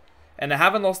not, and they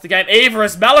haven't lost the game either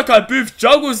as Malachi Booth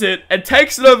juggles it and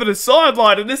takes it over the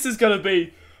sideline, and this is going to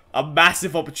be a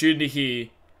massive opportunity here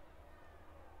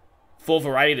for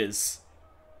the Raiders.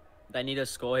 They need to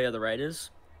score here, the Raiders.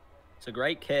 It's a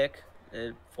great kick.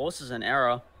 It forces an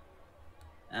error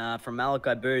from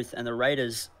Malachi Booth. And the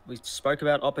Raiders, we spoke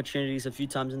about opportunities a few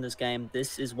times in this game.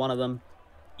 This is one of them.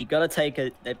 You got to take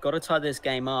it. They've got to tie this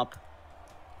game up.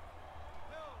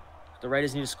 The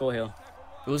Raiders need to score here.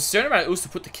 It was certain amount to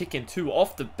put the kick in too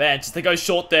off the bench. As they go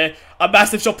short there. A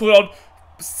massive shot put on.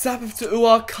 Sabbath to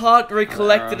Ua can't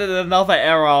recollect it, and another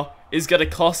error is going to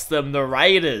cost them the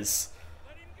Raiders.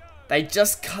 They're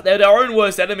their own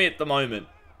worst enemy at the moment.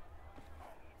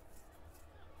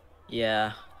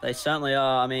 Yeah, they certainly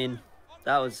are. I mean,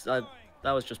 that was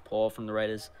just poor from the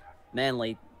Raiders.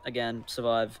 Manly again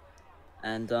survive,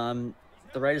 and the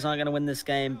Raiders aren't going to win this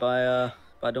game by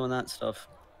doing that stuff.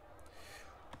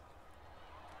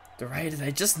 The Raiders,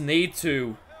 they just need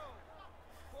to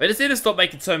stop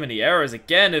making so many errors.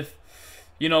 Again, if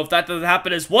that doesn't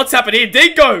happen, is what's happened here.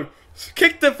 Dingo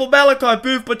kicked it for Malachi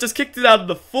Booth, but just kicked it out of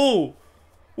the full.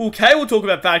 Okay, we'll talk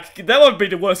about that. That would be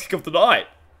the worst kick of the night.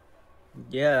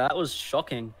 Yeah, that was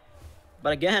shocking.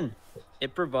 But again,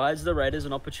 it provides the Raiders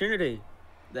an opportunity.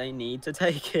 They need to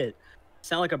take it.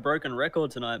 Sound like a broken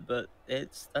record tonight, but they've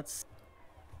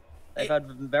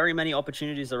had very many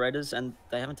opportunities, the Raiders, and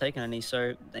they haven't taken any,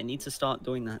 so they need to start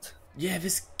doing that. Yeah,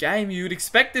 this game, you would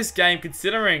expect this game,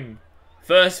 considering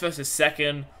first versus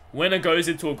second, winner goes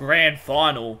into a grand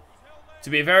final, to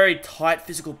be a very tight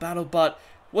physical battle, but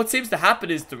what seems to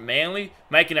happen is to Manly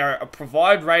make an error,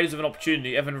 provide Raiders with an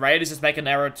opportunity, and then Raiders just make an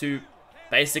error to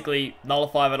basically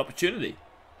nullify that opportunity.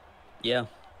 Yeah.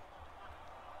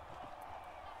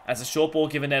 As a short ball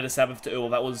given there to Sabbath to Ua,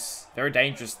 that was very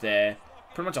dangerous there.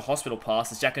 Pretty much a hospital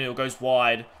pass as Jack O'Neill goes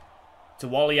wide to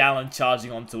Wally Allen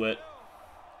charging onto it.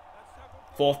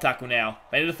 Fourth tackle now.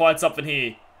 They need to find something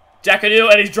here. Jack O'Neill,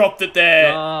 and he's dropped it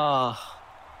there.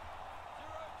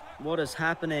 What is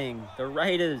happening? The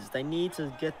Raiders, they need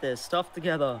to get their stuff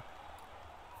together.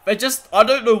 They just, I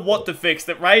don't know what to fix.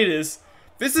 That Raiders,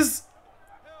 this is,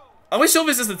 are we sure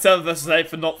this isn't 7 versus 8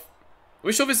 for not, are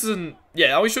we sure this isn't,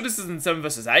 yeah, are we sure this isn't 7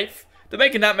 versus 8? They're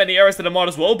making that many errors that it might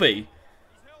as well be.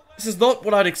 This is not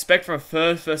what I'd expect from a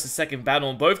first versus second battle,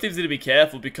 and both teams need to be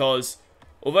careful because,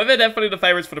 although they're definitely the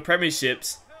favourites for the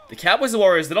premierships, the Cowboys and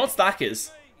Warriors, they're not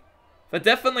slackers. They're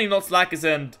definitely not slackers,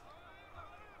 and,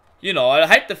 you know, I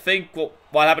hate to think what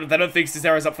might happen if they don't fix these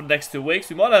errors up for the next 2 weeks.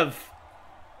 We might have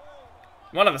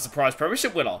a surprise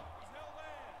premiership winner.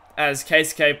 As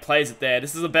KCK plays it there.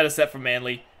 This is a better set from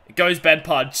Manly. It goes Ben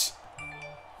Pudge.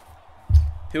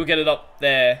 He'll get it up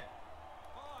there.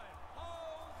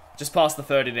 Just past the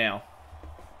 30 now.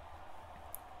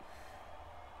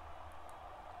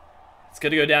 It's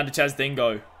going to go down to Chaz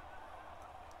Dingo.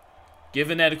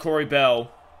 Given there to Corey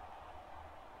Bell.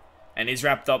 And he's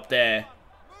wrapped up there.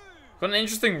 Got an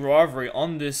interesting rivalry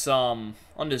on this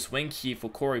wing here for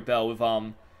Corey Bell with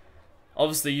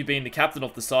obviously you being the captain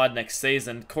of the side next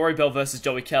season. Corey Bell versus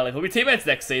Joey Kelly. Who'll be teammates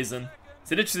next season.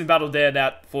 It's an interesting battle there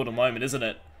now for the moment, isn't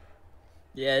it?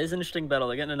 Yeah, it is an interesting battle.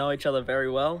 They're getting to know each other very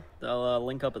well. They'll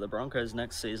link up at the Broncos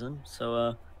next season.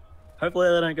 So hopefully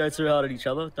they don't go too hard at each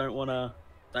other. Don't want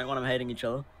them hating each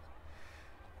other.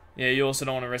 Yeah, you also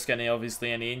don't want to risk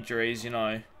any injuries. You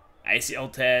know,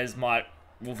 ACL tears might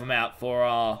rule them out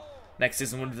for next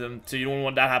season with them. So you don't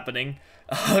want that happening.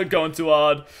 Going too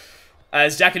hard.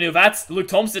 As Jack and that's Luke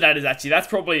Thompson that is actually. That's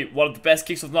probably one of the best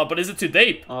kicks of the night. But is it too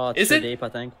deep? Oh, it's too deep, I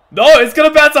think. No, it's going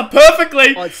to bounce up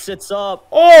perfectly. Oh, it sits up.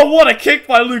 Oh, what a kick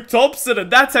by Luke Thompson. And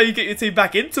that's how you get your team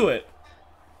back into it.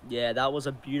 Yeah, that was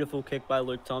a beautiful kick by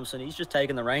Luke Thompson. He's just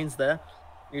taking the reins there.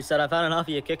 He said, I've had enough of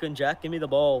your kicking, Jack. Give me the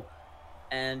ball.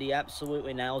 And he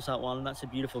absolutely nails that one. That's a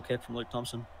beautiful kick from Luke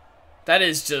Thompson. That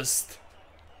is just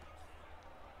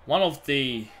one of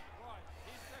the...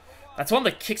 That's one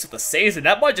of the kicks of the season.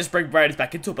 That might just bring Raiders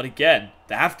back into it, but again,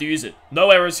 they have to use it.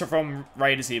 No errors from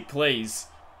Raiders here, please.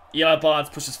 Eli Barnes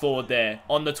pushes forward there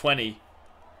on the 20.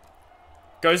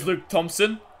 Goes Luke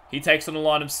Thompson. He takes on the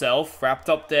line himself. Wrapped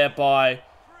up there by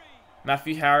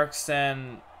Matthew Harricks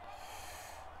and...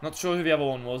 Not sure who the other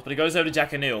one was, but he goes over to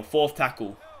Jack O'Neill. 4th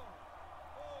tackle.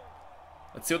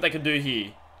 Let's see what they can do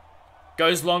here.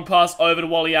 Goes long pass over to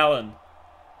Wally Allen.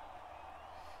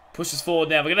 Pushes forward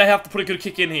now. We're going to have to put a good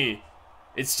kick in here.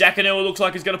 It's Jack O'Neill who looks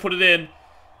like he's going to put it in.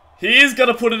 He is going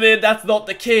to put it in. That's not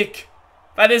the kick.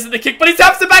 That isn't the kick, but he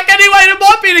taps it back anyway, and it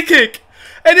might be the kick.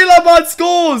 And Eli Barnes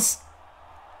scores.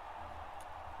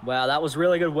 Wow, that was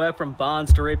really good work from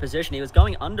Barnes to reposition. He was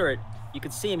going under it. You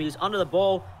could see him. He was under the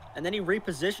ball, and then he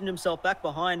repositioned himself back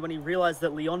behind when he realized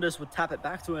that Leondis would tap it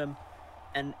back to him.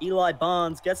 And Eli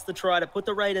Barnes gets the try to put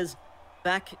the Raiders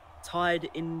back tied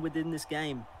in within this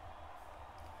game.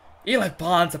 Eli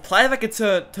Barnes, a player that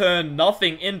could turn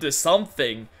nothing into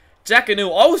something. Jack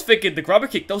O'Neill, I was thinking the grubber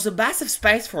kick. There was a massive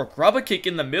space for a grubber kick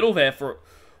in the middle there,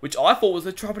 which I thought was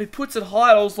the try, but he puts it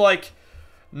high. I was like,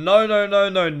 no, no, no,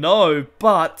 no, no.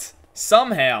 But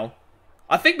somehow,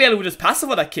 I think Manly were just passive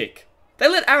on that kick. They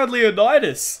let Aaron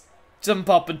Leonidas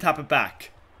jump up and tap it back.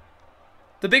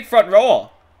 The big front rower.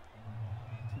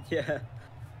 Yeah,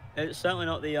 it's certainly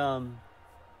not the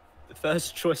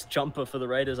first choice jumper for the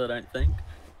Raiders, I don't think.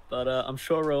 But I'm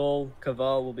sure Raul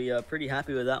Caval will be pretty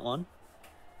happy with that one.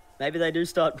 Maybe they do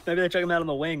start, maybe they check him out on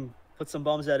the wing, put some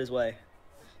bombs out his way.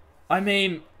 I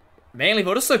mean, Manly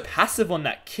were just so passive on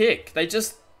that kick. They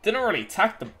just didn't really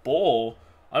attack the ball.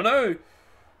 I know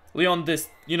Leon, was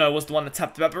the one that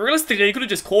tapped it out, but realistically, he could have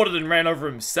just caught it and ran over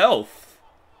himself.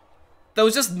 There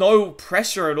was just no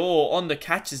pressure at all on the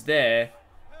catches there.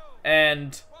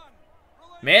 And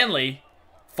Manly,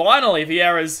 finally, the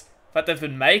errors that they've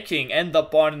been making end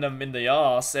up biting them in the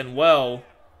arse. And well,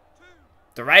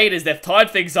 the Raiders, they've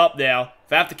tied things up now.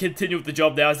 They have to continue with the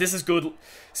job now, as this is good.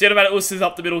 Cinematics is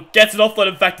up the middle, gets it offload,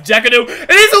 in fact, to Jack O'Neill. It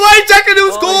is away! Jack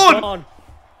O'Neill's gone!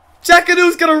 Jack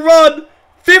O'Neill's gonna run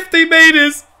 50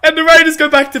 metres, and the Raiders go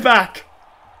back to back.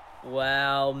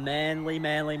 Wow, Manly.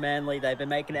 They've been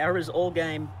making errors all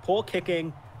game. Poor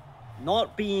kicking.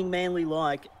 Not being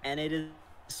Manly-like, and it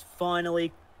is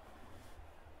finally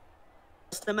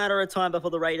just a matter of time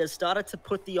before the Raiders started to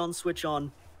put the on switch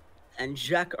on. And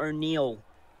Jack O'Neill,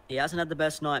 he hasn't had the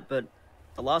best night, but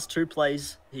the last 2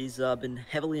 plays he's been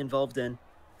heavily involved in,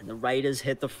 and the Raiders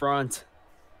hit the front.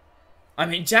 I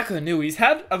mean, Jack O'Neill, he's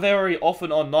had a very off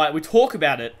and on night. We talk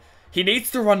about it. He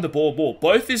needs to run the ball more.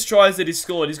 Both his tries that he's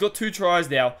scored, he's got 2 tries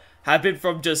now, have been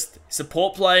from just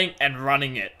support playing and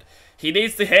running it. He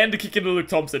needs to hand the kick into Luke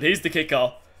Thompson. He's the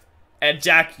kicker. And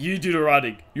Jack, you do the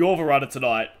running. You're the runner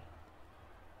tonight.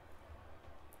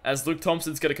 As Luke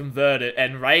Thompson's going to convert it.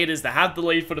 And Raiders, they have the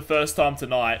lead for the first time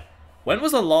tonight. When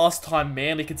was the last time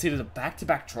Manly conceded a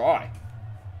back-to-back try?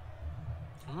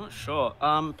 I'm not sure.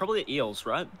 Probably the Eels,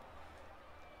 right?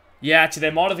 Yeah, actually,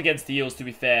 they might have against the Eels, to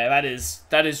be fair. That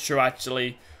is true,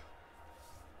 actually.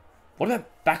 What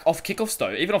about back off kickoffs,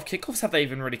 though? Even off kickoffs, have they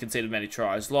even really conceded many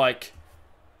tries? Like...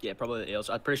 Yeah, probably the Eels.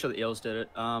 I'm pretty sure the Eels did it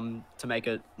to make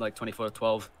it like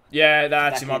 24-12. Yeah,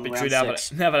 that actually might be true now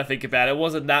that I think about it. It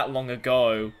wasn't that long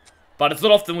ago. But it's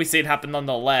not often we see it happen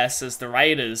nonetheless, as the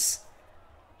Raiders...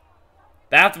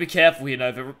 They have to be careful here,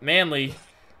 though. But Manly...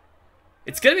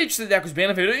 It's going to be interesting now, because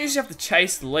Manly, they don't usually have to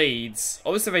chase leads.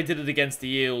 Obviously, they did it against the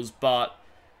Eels, but...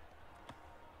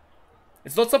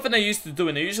 It's not something they're used to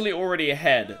doing. They're usually already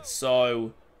ahead,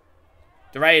 so...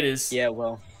 The Raiders... Yeah,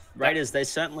 well... Raiders, they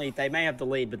may have the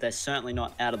lead, but they're certainly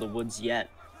not out of the woods yet.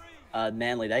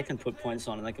 Manly, they can put points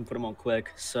on and they can put them on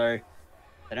quick. So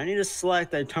they don't need to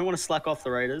slack. They don't want to slack off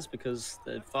the Raiders because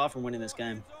they're far from winning this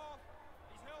game.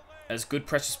 There's good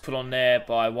pressures put on there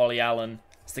by Wally Allen.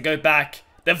 As they go back,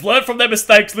 they've learned from their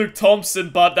mistakes, Luke Thompson,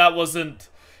 but that wasn't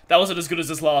as good as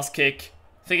his last kick.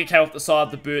 I think it came off the side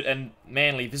of the boot, and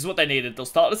Manly, this is what they needed. They'll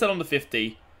start to set on the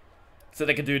 50. So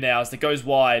they can do now as it goes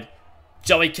wide.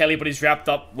 Joey Kelly, but he's wrapped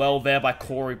up well there by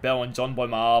Corey Bell and John Boy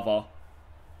Maava.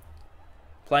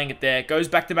 Playing it there. Goes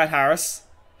back to Matt Harris.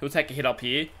 He'll take a hit up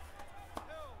here.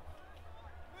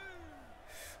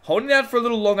 Holding it out for a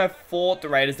little longer for the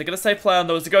Raiders. They're going to say play on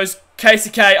those. It goes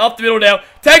KCK up the middle now.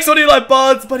 Takes on Eli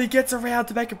Barnes, but he gets around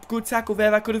to make a good tackle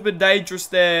there. That could have been dangerous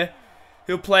there.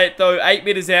 He'll play it though. 8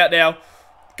 meters out now.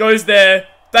 Goes there.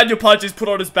 Daniel Punch is put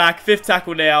on his back. 5th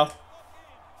tackle now.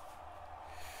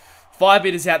 5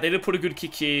 meters out. They did put a good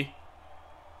kick here.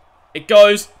 It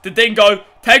goes. The Dingo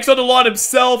takes on the line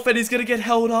himself, and he's going to get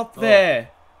held up there.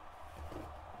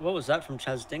 What was that from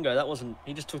Chaz Dingo? That wasn't...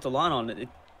 He just took the line on it.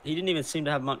 He didn't even seem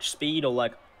to have much speed or,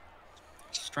 like,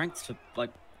 strength to, like,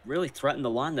 really threaten the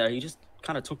line there. He just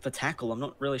kind of took the tackle. I'm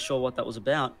not really sure what that was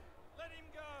about.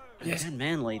 Yes. Again,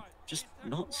 Manly just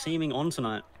not seeming on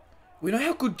tonight. We know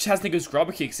how good Chaz Dingo's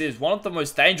grubber kicks is. One of the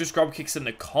most dangerous grubber kicks in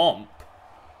the comp.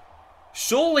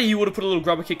 Surely he would have put a little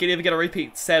grubber kick and either get a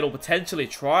repeat set or potentially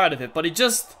try out of it, but he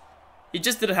just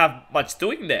didn't have much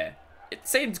doing there. It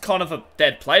seemed kind of a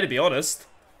dead play, to be honest.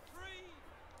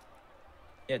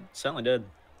 Yeah, it certainly did.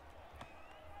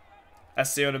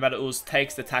 As Siona Mataus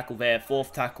takes the tackle there,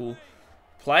 4th tackle.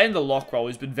 Playing the lock role.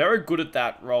 He's been very good at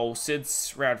that role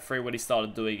since round 3 when he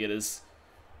started doing it. As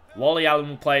Wally Allen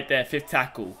will play it there, 5th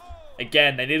tackle.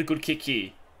 Again, they need a good kick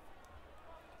here.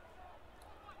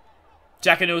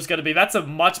 Jack and going to be... That's a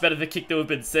much better kick than we've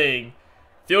been seeing.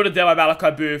 Fielded there by Malachi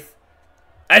Booth.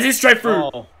 As he's straight through.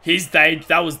 Oh.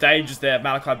 That was dangerous there,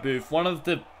 Malachi Booth. One of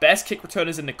the best kick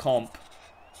returners in the comp.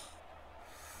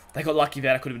 They got lucky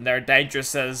there. That could have been very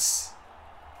dangerous as...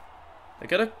 They're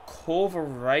going to call the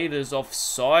Raiders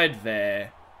offside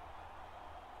there.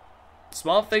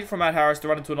 Smart thing from Matt Harris to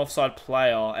run into an offside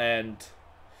player, and...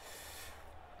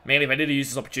 Manly, they need to use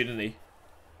this opportunity.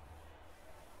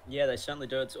 Yeah, they certainly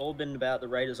do. It's all been about the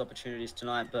Raiders' opportunities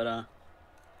tonight, but they've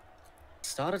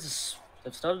started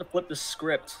to flip the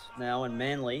script now. In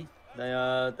Manly,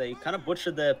 they kind of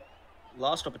butchered their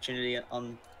last opportunity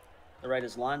on the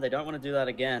Raiders' line. They don't want to do that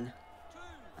again.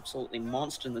 Absolutely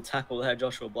monster in the tackle there,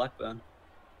 Joshua Blackburn.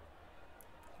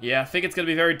 Yeah, I think it's going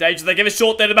to be very dangerous. They give a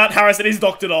short there to Matt Harris, and he's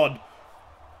knocked it on.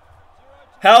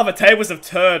 How the tables have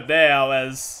turned now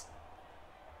as...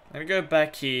 I'm going to go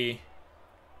back here.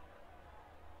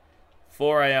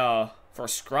 For a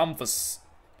scrum for...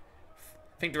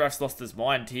 I think the ref's lost his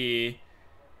mind here.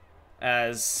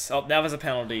 As... Oh, now there's a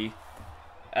penalty.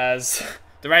 As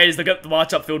the Raiders, they got the march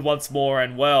upfield once more,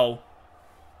 and well...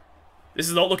 This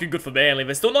is not looking good for Manly.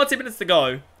 There's still 19 minutes to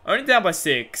go. Only down by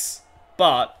 6.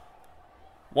 But...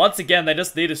 Once again, they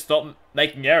just need to stop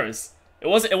making errors. It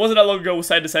wasn't that long ago we were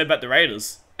saying the same about the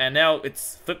Raiders. And now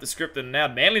it's flipped the script, and now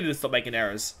Manly need to stop making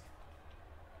errors.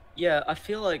 Yeah, I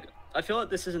feel like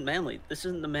this isn't Manly. This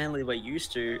isn't the Manly we're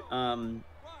used to.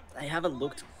 They haven't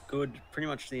looked good pretty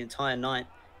much the entire night.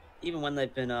 Even when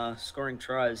they've been scoring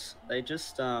tries, they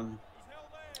just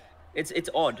it's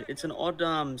odd. It's an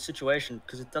odd situation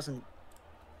because it doesn't.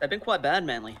 They've been quite bad,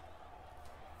 Manly.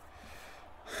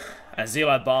 As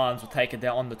Eli Barnes will take it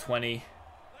down on the 20.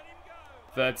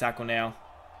 3rd tackle now.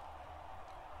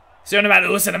 So no matter,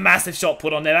 listen, a massive shot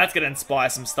put on there. That's going to inspire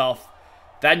some stuff.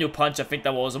 Daniel Punch, I think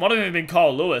that was. It might have even been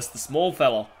Kyle Lewis, the small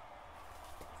fella.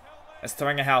 As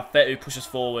Tauranga Fetu pushes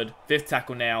forward. 5th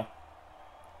tackle now.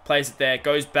 Plays it there.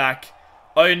 Goes back.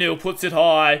 O'Neill puts it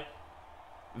high.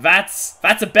 That's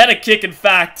a better kick, in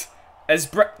fact. As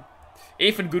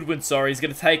Ethan Goodwin, sorry, he's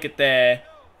going to take it there.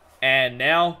 And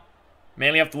now,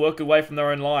 Manly have to work away from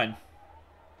their own line.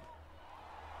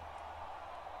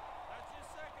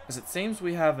 Because it seems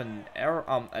we have an error,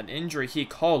 an injury here.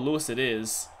 Cole Lewis it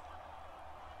is.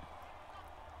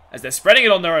 As they're spreading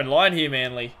it on their own line here,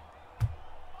 Manly.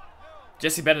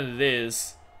 Jesse Bennett it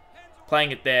is.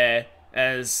 Playing it there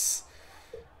as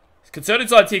concerning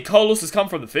side here, Cole Lewis has come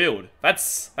from the field.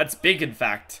 That's big in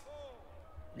fact.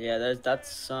 Yeah,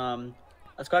 that's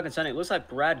quite concerning. It looks like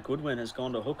Brad Goodwin has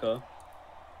gone to hooker,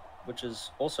 which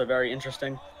is also very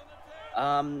interesting.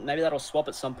 Maybe that'll swap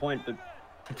at some point, but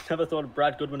I never thought of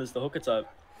Brad Goodwin as the hooker type.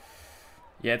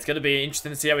 Yeah, it's going to be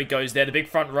interesting to see how he goes there. The big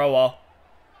front rower.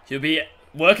 He'll be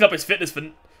working up his fitness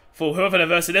for whoever the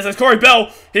verse is. There's Corey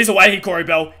Bell. He's away here, Corey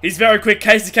Bell. He's very quick.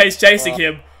 KCK's chasing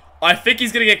him. I think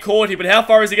he's going to get caught here, but how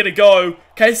far is he going to go?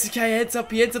 KCK ends up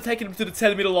taking him to the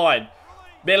 10-meter line.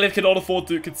 Manly cannot afford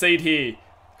to concede here.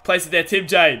 Place it there, Tim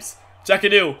James. Jack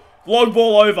O'Neill. Long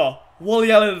ball over.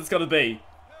 Wally Allen it's going to be.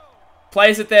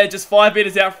 Plays it there, just 5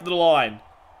 meters out from the line.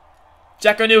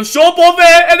 Jack O'Neill, short ball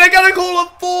there, and they're going to call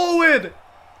it forward.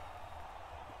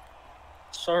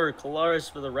 So close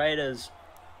for the Raiders.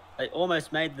 They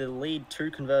almost made the lead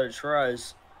 2 converted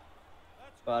tries.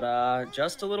 But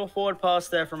just a little forward pass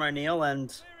there from O'Neill,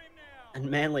 and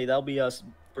Manly, they'll be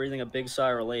breathing a big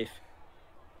sigh of relief.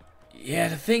 Yeah,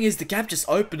 the thing is, the gap just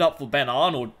opened up for Ben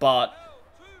Arnold, but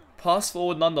pass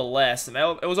forward nonetheless. And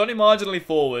it was only marginally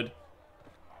forward,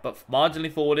 but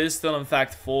marginally forward is still in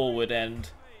fact forward,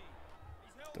 and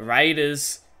the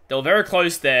Raiders, they were very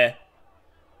close there.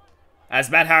 As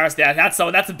Matt Harris down,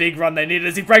 that's a big run they needed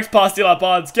as he breaks past Eli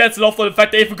Barnes, gets an offload, in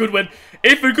fact, Ethan Goodwin.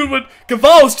 Ethan Goodwin,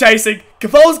 Caval's chasing.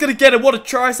 Caval's going to get it. What a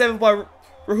try saved by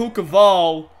Rahul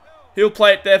Caval. He'll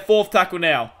play it there, 4th tackle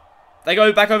now. They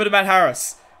go back over to Matt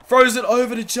Harris. Throws it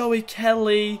over to Joey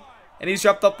Kelly, and he's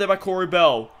wrapped up there by Corey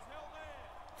Bell.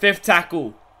 5th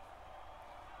tackle.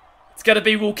 It's going to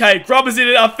be Will K. Grubber's in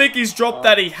it. I think he's dropped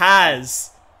that. He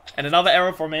has. And another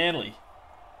error from Manly.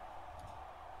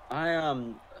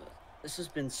 This has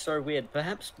been so weird.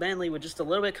 Perhaps Manly were just a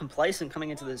little bit complacent coming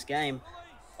into this game.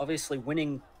 Obviously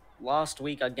winning last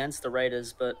week against the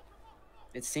Raiders, but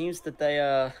it seems that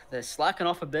they're slacking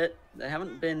off a bit. They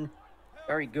haven't been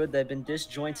very good. They've been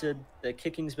disjointed. Their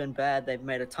kicking's been bad. They've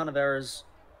made a ton of errors.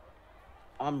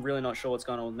 I'm really not sure what's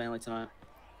going on with Manly tonight.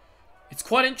 It's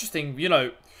quite interesting, you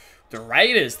know, the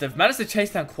Raiders, they've managed to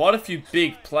chase down quite a few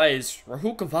big plays.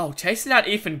 Rahul Caval chasing out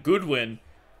Ethan Goodwin.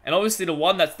 And obviously the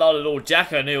one that started it all,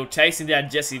 Jack O'Neill, chasing down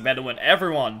Jesse Bedouin.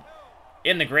 Everyone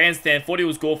in the grandstand. 40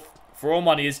 was goal for all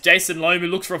money. Is Jason Lomu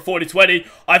looks for a 40-20.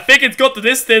 I think it's got the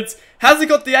distance. Has it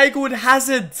got the angle? It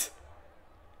hasn't.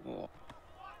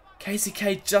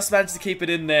 KCK just managed to keep it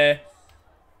in there.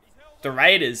 The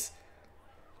Raiders,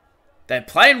 they're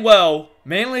playing well.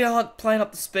 Manly aren't playing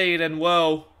up to speed, and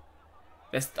well,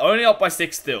 they're only up by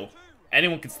 6 still.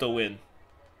 Anyone can still win.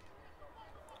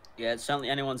 Yeah, it's certainly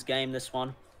anyone's game, this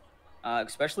one.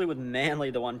 Especially with Manly,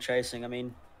 the one chasing. I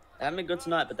mean, they haven't been good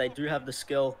tonight, but they do have the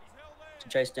skill to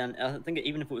chase down. I think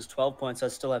even if it was 12 points,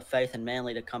 I'd still have faith in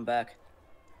Manly to come back.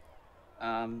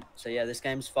 So yeah, this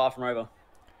game's far from over.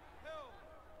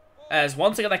 As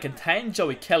once again they contain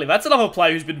Joey Kelly. That's another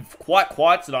player who's been quite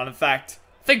quiet tonight. In fact,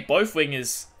 I think both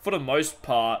wingers, for the most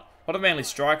part, one of Manly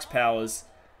strikes powers,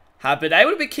 have been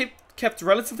able to be kept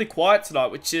relatively quiet tonight,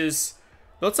 which is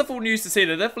not some full news to see.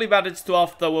 They definitely managed to,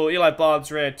 after Eli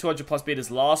Barnes ran 200 plus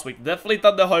meters last week, definitely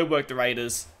done their homework, the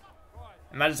Raiders,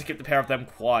 and managed to keep the pair of them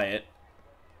quiet.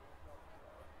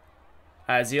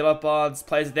 As Eli Barnes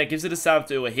plays it there, gives it a save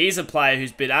to Ua. He's a player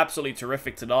who's been absolutely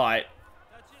terrific tonight.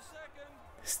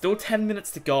 Still 10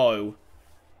 minutes to go.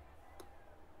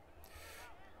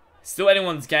 Still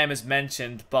anyone's game as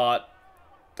mentioned, but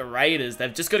the Raiders,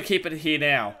 they've just got to keep it here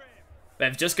now.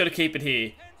 They've just got to keep it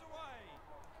here.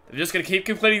 They're just going to keep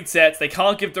completing sets. They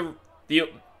can't give the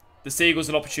Seagulls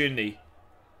an opportunity.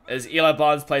 As Eli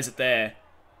Barnes plays it there.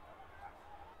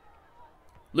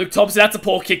 Luke Thompson, that's a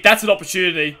poor kick. That's an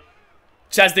opportunity.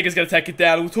 Chaz Digger's going to take it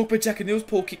down. We'll talk about Jack O'Neill's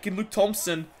poor kick and Luke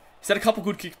Thompson. He's had a couple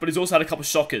good kicks, but he's also had a couple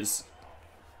shockers.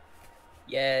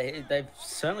 Yeah, they've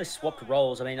certainly swapped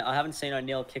roles. I mean, I haven't seen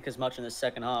O'Neill kick as much in the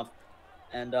second half.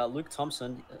 And Luke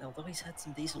Thompson, although he's had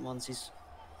some decent ones,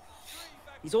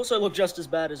 he's also looked just as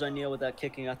bad as O'Neill with that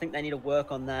kicking. I think they need to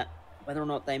work on that, whether or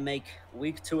not they make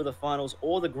week 2 of the finals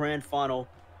or the grand final.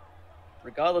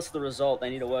 Regardless of the result, they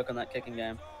need to work on that kicking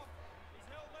game.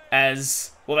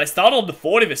 As, well, they started on the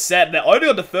 40th set, and they're only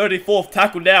on the 34th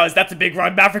tackle now, as that's a big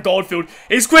run. Maverick Goldfield,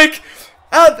 he's quick!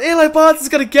 Eli Barnes is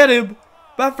going to get him!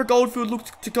 Maverick Goldfield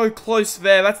looked to go close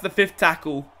there. That's the 5th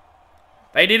tackle.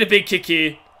 They need a big kick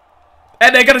here.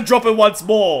 And they're going to drop it once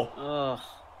more. Ugh.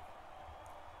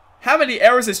 How many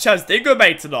errors has Chaz Dingo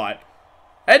made tonight?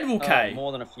 And Will K.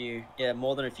 More than a few. Yeah,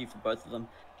 more than a few for both of them.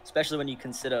 especially when you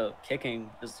consider kicking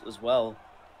as well.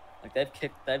 Like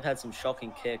they've had some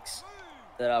shocking kicks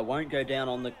that won't go down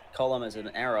on the column as an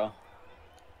error.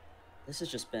 This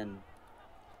has been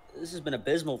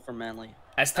abysmal from Manly.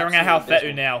 As tearing out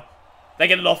Halfetu now. They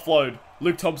get an offload.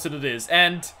 Luke Thompson it is.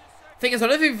 And thing is, I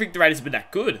don't even think the Raiders have been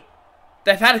that good.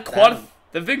 They've had quite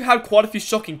a few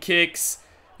shocking kicks.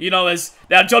 You know, as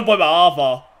now John Boy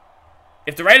Maava.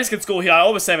 If the Raiders can score here, I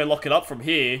almost say they lock it up from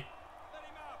here.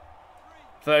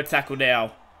 Third tackle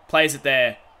now. Plays it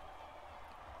there.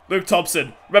 Luke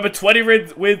Thompson. Remember,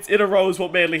 20 wins in a row is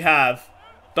what Manly have.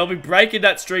 They'll be breaking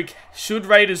that streak should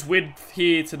Raiders win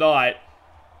here tonight.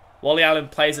 Wally Allen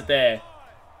plays it there.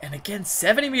 And again,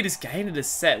 70 metres gained in a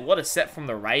set. What a set from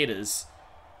the Raiders.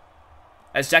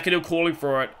 As Jackadil calling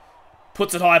for it.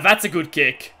 Puts it high. That's a good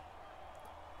kick.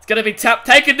 It's going to be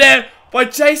taken there by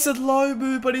Jason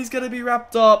Lomu, but he's going to be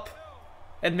wrapped up.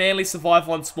 And Manly survive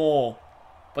once more.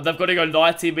 But they've got to go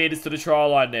 90 metres to the try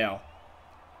line now.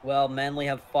 Well, Manly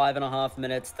have 5.5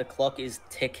 minutes. The clock is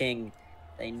ticking.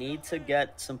 They need to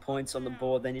get some points on the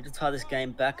board. They need to tie this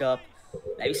game back up.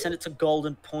 Maybe send it to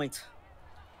Golden Point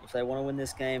if they want to win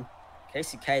this game.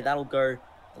 KCK, that'll go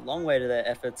a long way to their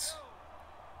efforts.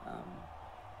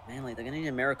 Manly, they're going to need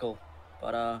a miracle.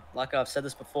 But like I've said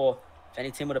this before, if any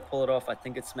team were to pull it off, I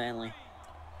think it's Manly.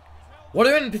 What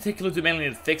in particular do Manly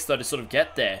need to fix, though, to sort of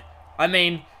get there? I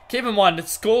mean, keep in mind, the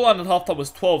scoreline at halftime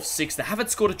was 12-6. They haven't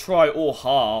scored a try all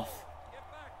half.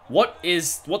 What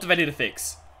do they need to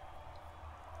fix?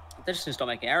 They just need to stop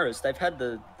making errors. They've had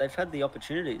the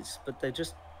opportunities, but they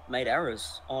just made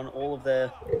errors on all of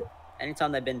their.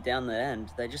 Anytime they've been down the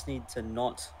end, they just need to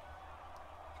not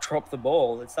drop the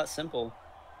ball. It's that simple.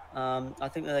 I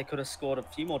think that they could have scored a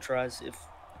few more tries if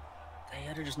they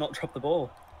had to just not drop the ball.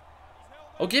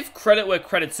 I'll give credit where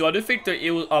credit's due. I do think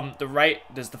the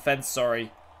Raiders defense,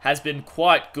 has been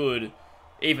quite good.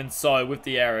 Even so, with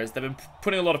the errors, they've been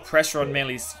putting a lot of pressure on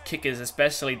Manly's kickers,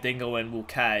 especially Dingo and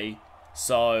Mulcahy.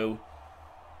 So,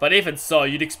 but even so,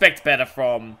 you'd expect better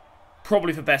from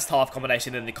probably the best half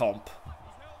combination in the comp.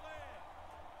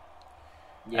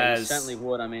 Yeah, you certainly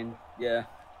would. I mean, yeah.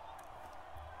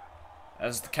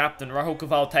 As the captain, Rahul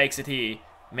Kaval takes it here.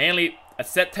 Manly, a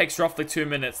set takes roughly 2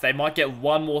 minutes. They might get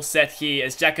one more set here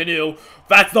as Jack O'Neill.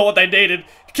 That's not what they needed.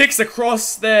 Kicks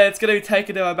across there. It's going to be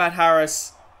taken by Matt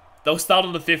Harris. They'll start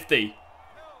on the 50.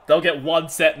 They'll get one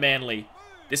set, Manly.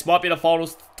 This might be the final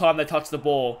time they touch the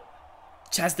ball.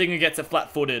 Chaz Dinger gets it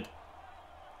flat-footed.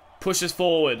 Pushes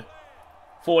forward.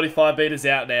 45 metres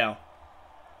out now.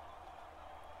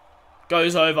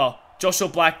 Goes over. Joshua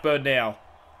Blackburn now.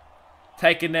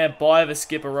 Taken there by the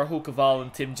skipper, Rahul Kaval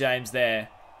and Tim James there.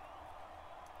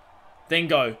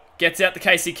 Dingo gets out the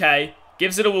KCK.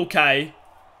 Gives it a Will K.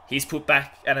 He's put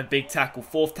back and a big tackle.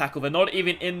 Fourth tackle. They're not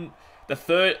even in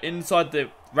the inside the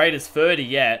Raiders 30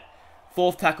 yet.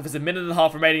 Fourth tackle. There's a minute and a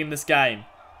half remaining in this game.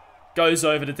 Goes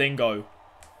over to Dingo.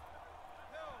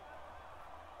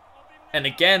 And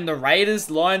again, the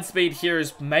Raiders' line speed here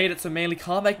has made it so Manly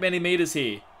can't make many meters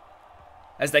here.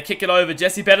 As they kick it over,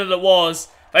 Jesse Bennett it was.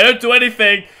 They don't do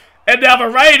anything. And now the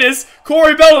Raiders,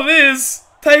 Corey Bell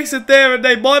takes it there and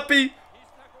they've got the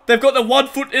 1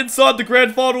 foot inside the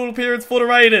grand final appearance for the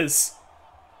Raiders.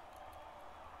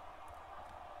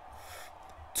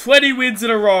 20 wins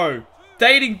in a row.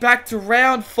 Dating back to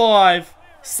round 5,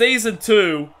 season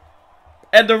 2.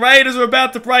 And the Raiders are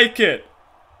about to break it.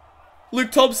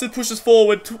 Luke Thompson pushes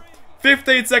forward.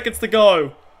 15 seconds to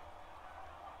go.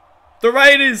 The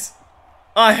Raiders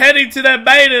are heading to their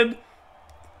maiden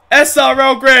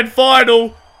SRL Grand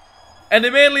Final. And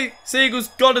the Manly Seagulls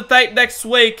got a date next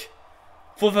week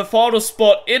for the final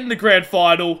spot in the Grand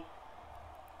Final.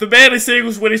 The Manly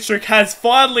Seagulls winning streak has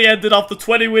finally ended after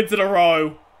 20 wins in a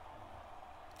row.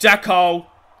 Jack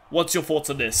Hull, what's your thoughts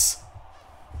on this?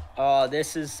 Oh,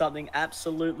 this is something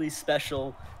absolutely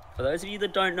special. For those of you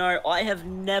that don't know, I have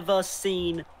never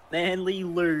seen Manly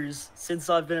lose since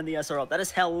I've been in the SRL. That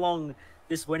is how long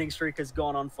this winning streak has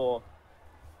gone on for.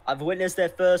 I've witnessed their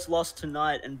first loss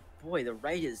tonight, and boy, the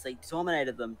Raiders, they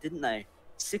dominated them, didn't they?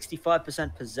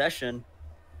 65% possession.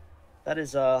 That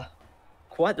is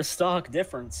quite the stark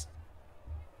difference.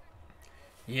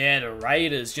 Yeah, the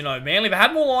Raiders, Manly, they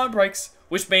had more line breaks,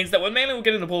 which means that when Manly were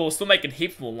getting the ball, they were still making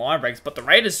heaps more line breaks, but the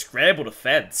Raiders scrambled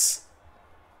offense.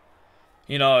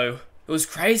 It was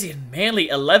crazy, and Manly,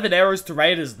 11 errors to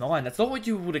Raiders 9. That's not what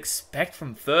you would expect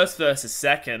from first versus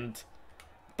second.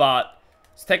 But,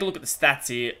 let's take a look at the stats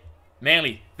here.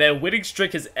 Manly, their winning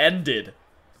streak has ended.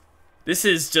 This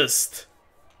is just...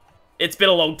 It's been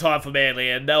a long time for Manly,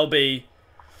 and they'll need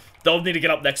to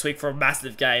get up next week for a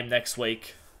massive game next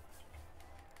week.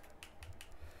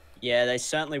 Yeah, they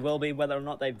certainly will be. Whether or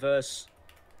not they verse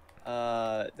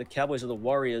the Cowboys or the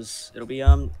Warriors, it'll be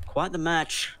quite the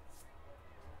match.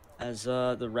 As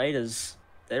the Raiders,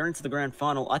 they're into the grand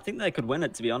final. I think they could win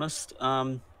it, to be honest.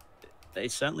 They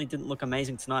certainly didn't look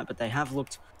amazing tonight, but they have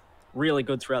looked really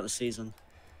good throughout the season.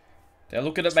 They're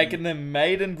looking at making the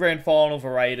maiden grand final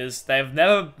for Raiders. They've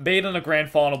never been in a grand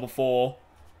final before.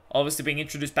 Obviously being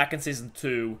introduced back in Season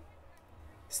 2.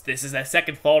 This is their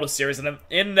second final series and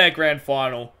in their grand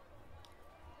final.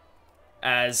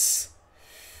 As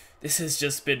this has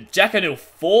just been Jack O'Neill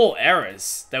 4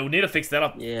 errors. They will need to fix that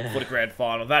up for the grand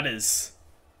final. That is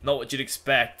not what you'd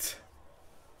expect.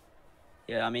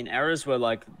 Yeah, I mean, errors were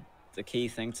like the key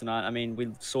thing tonight. I mean,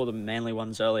 we saw the Manly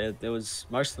ones earlier.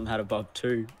 Most of them had above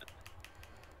 2.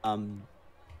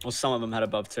 Or some of them had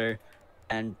above 2,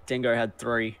 and Dingo had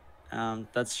 3.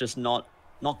 That's just not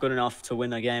good enough to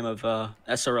win a game of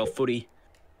SRL footy.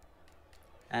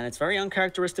 And it's very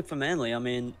uncharacteristic for Manly. I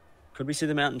mean, could we see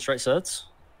them out in straight certs?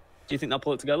 Do you think they'll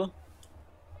pull it together?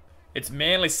 It's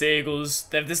Manly Seagulls.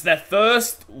 This is their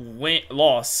first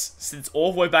loss since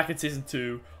all the way back in Season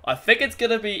 2. I think it's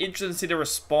going to be interesting to see the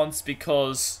response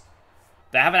because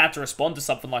they haven't had to respond to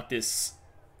something like this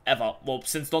ever. Well, not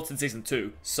since Season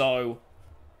 2. So,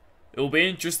 it will be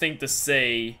interesting to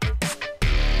see.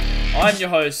 I'm your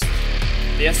host,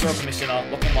 the SRL Commissioner,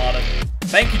 Lachlan Martin.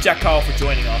 Thank you, Jack Kyle, for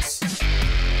joining us.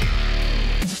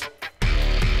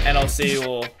 And I'll see you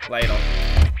all later.